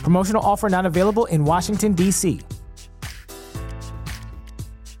Harbor. Promotional offer not available in Washington, D.C.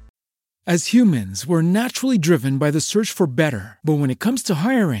 As humans, we're naturally driven by the search for better. But when it comes to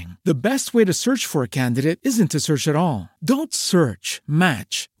hiring, the best way to search for a candidate isn't to search at all. Don't search,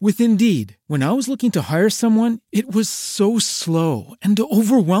 match with Indeed. When I was looking to hire someone, it was so slow and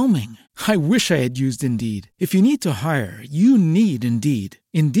overwhelming. I wish I had used Indeed. If you need to hire, you need Indeed.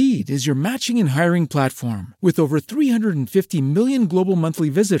 Indeed is your matching and hiring platform with over 350 million global monthly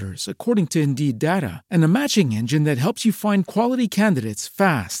visitors, according to Indeed data, and a matching engine that helps you find quality candidates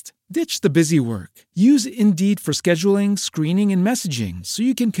fast. Ditch the busy work. Use Indeed for scheduling, screening, and messaging so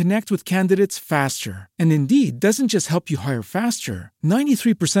you can connect with candidates faster. And Indeed doesn't just help you hire faster.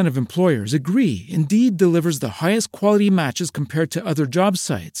 93% of employers agree Indeed delivers the highest quality matches compared to other job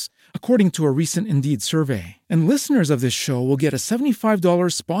sites, according to a recent Indeed survey. And listeners of this show will get a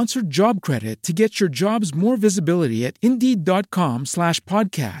 $75 sponsored job credit to get your jobs more visibility at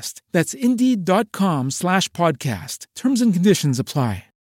Indeed.com/podcast. That's Indeed.com/podcast. Terms and conditions apply.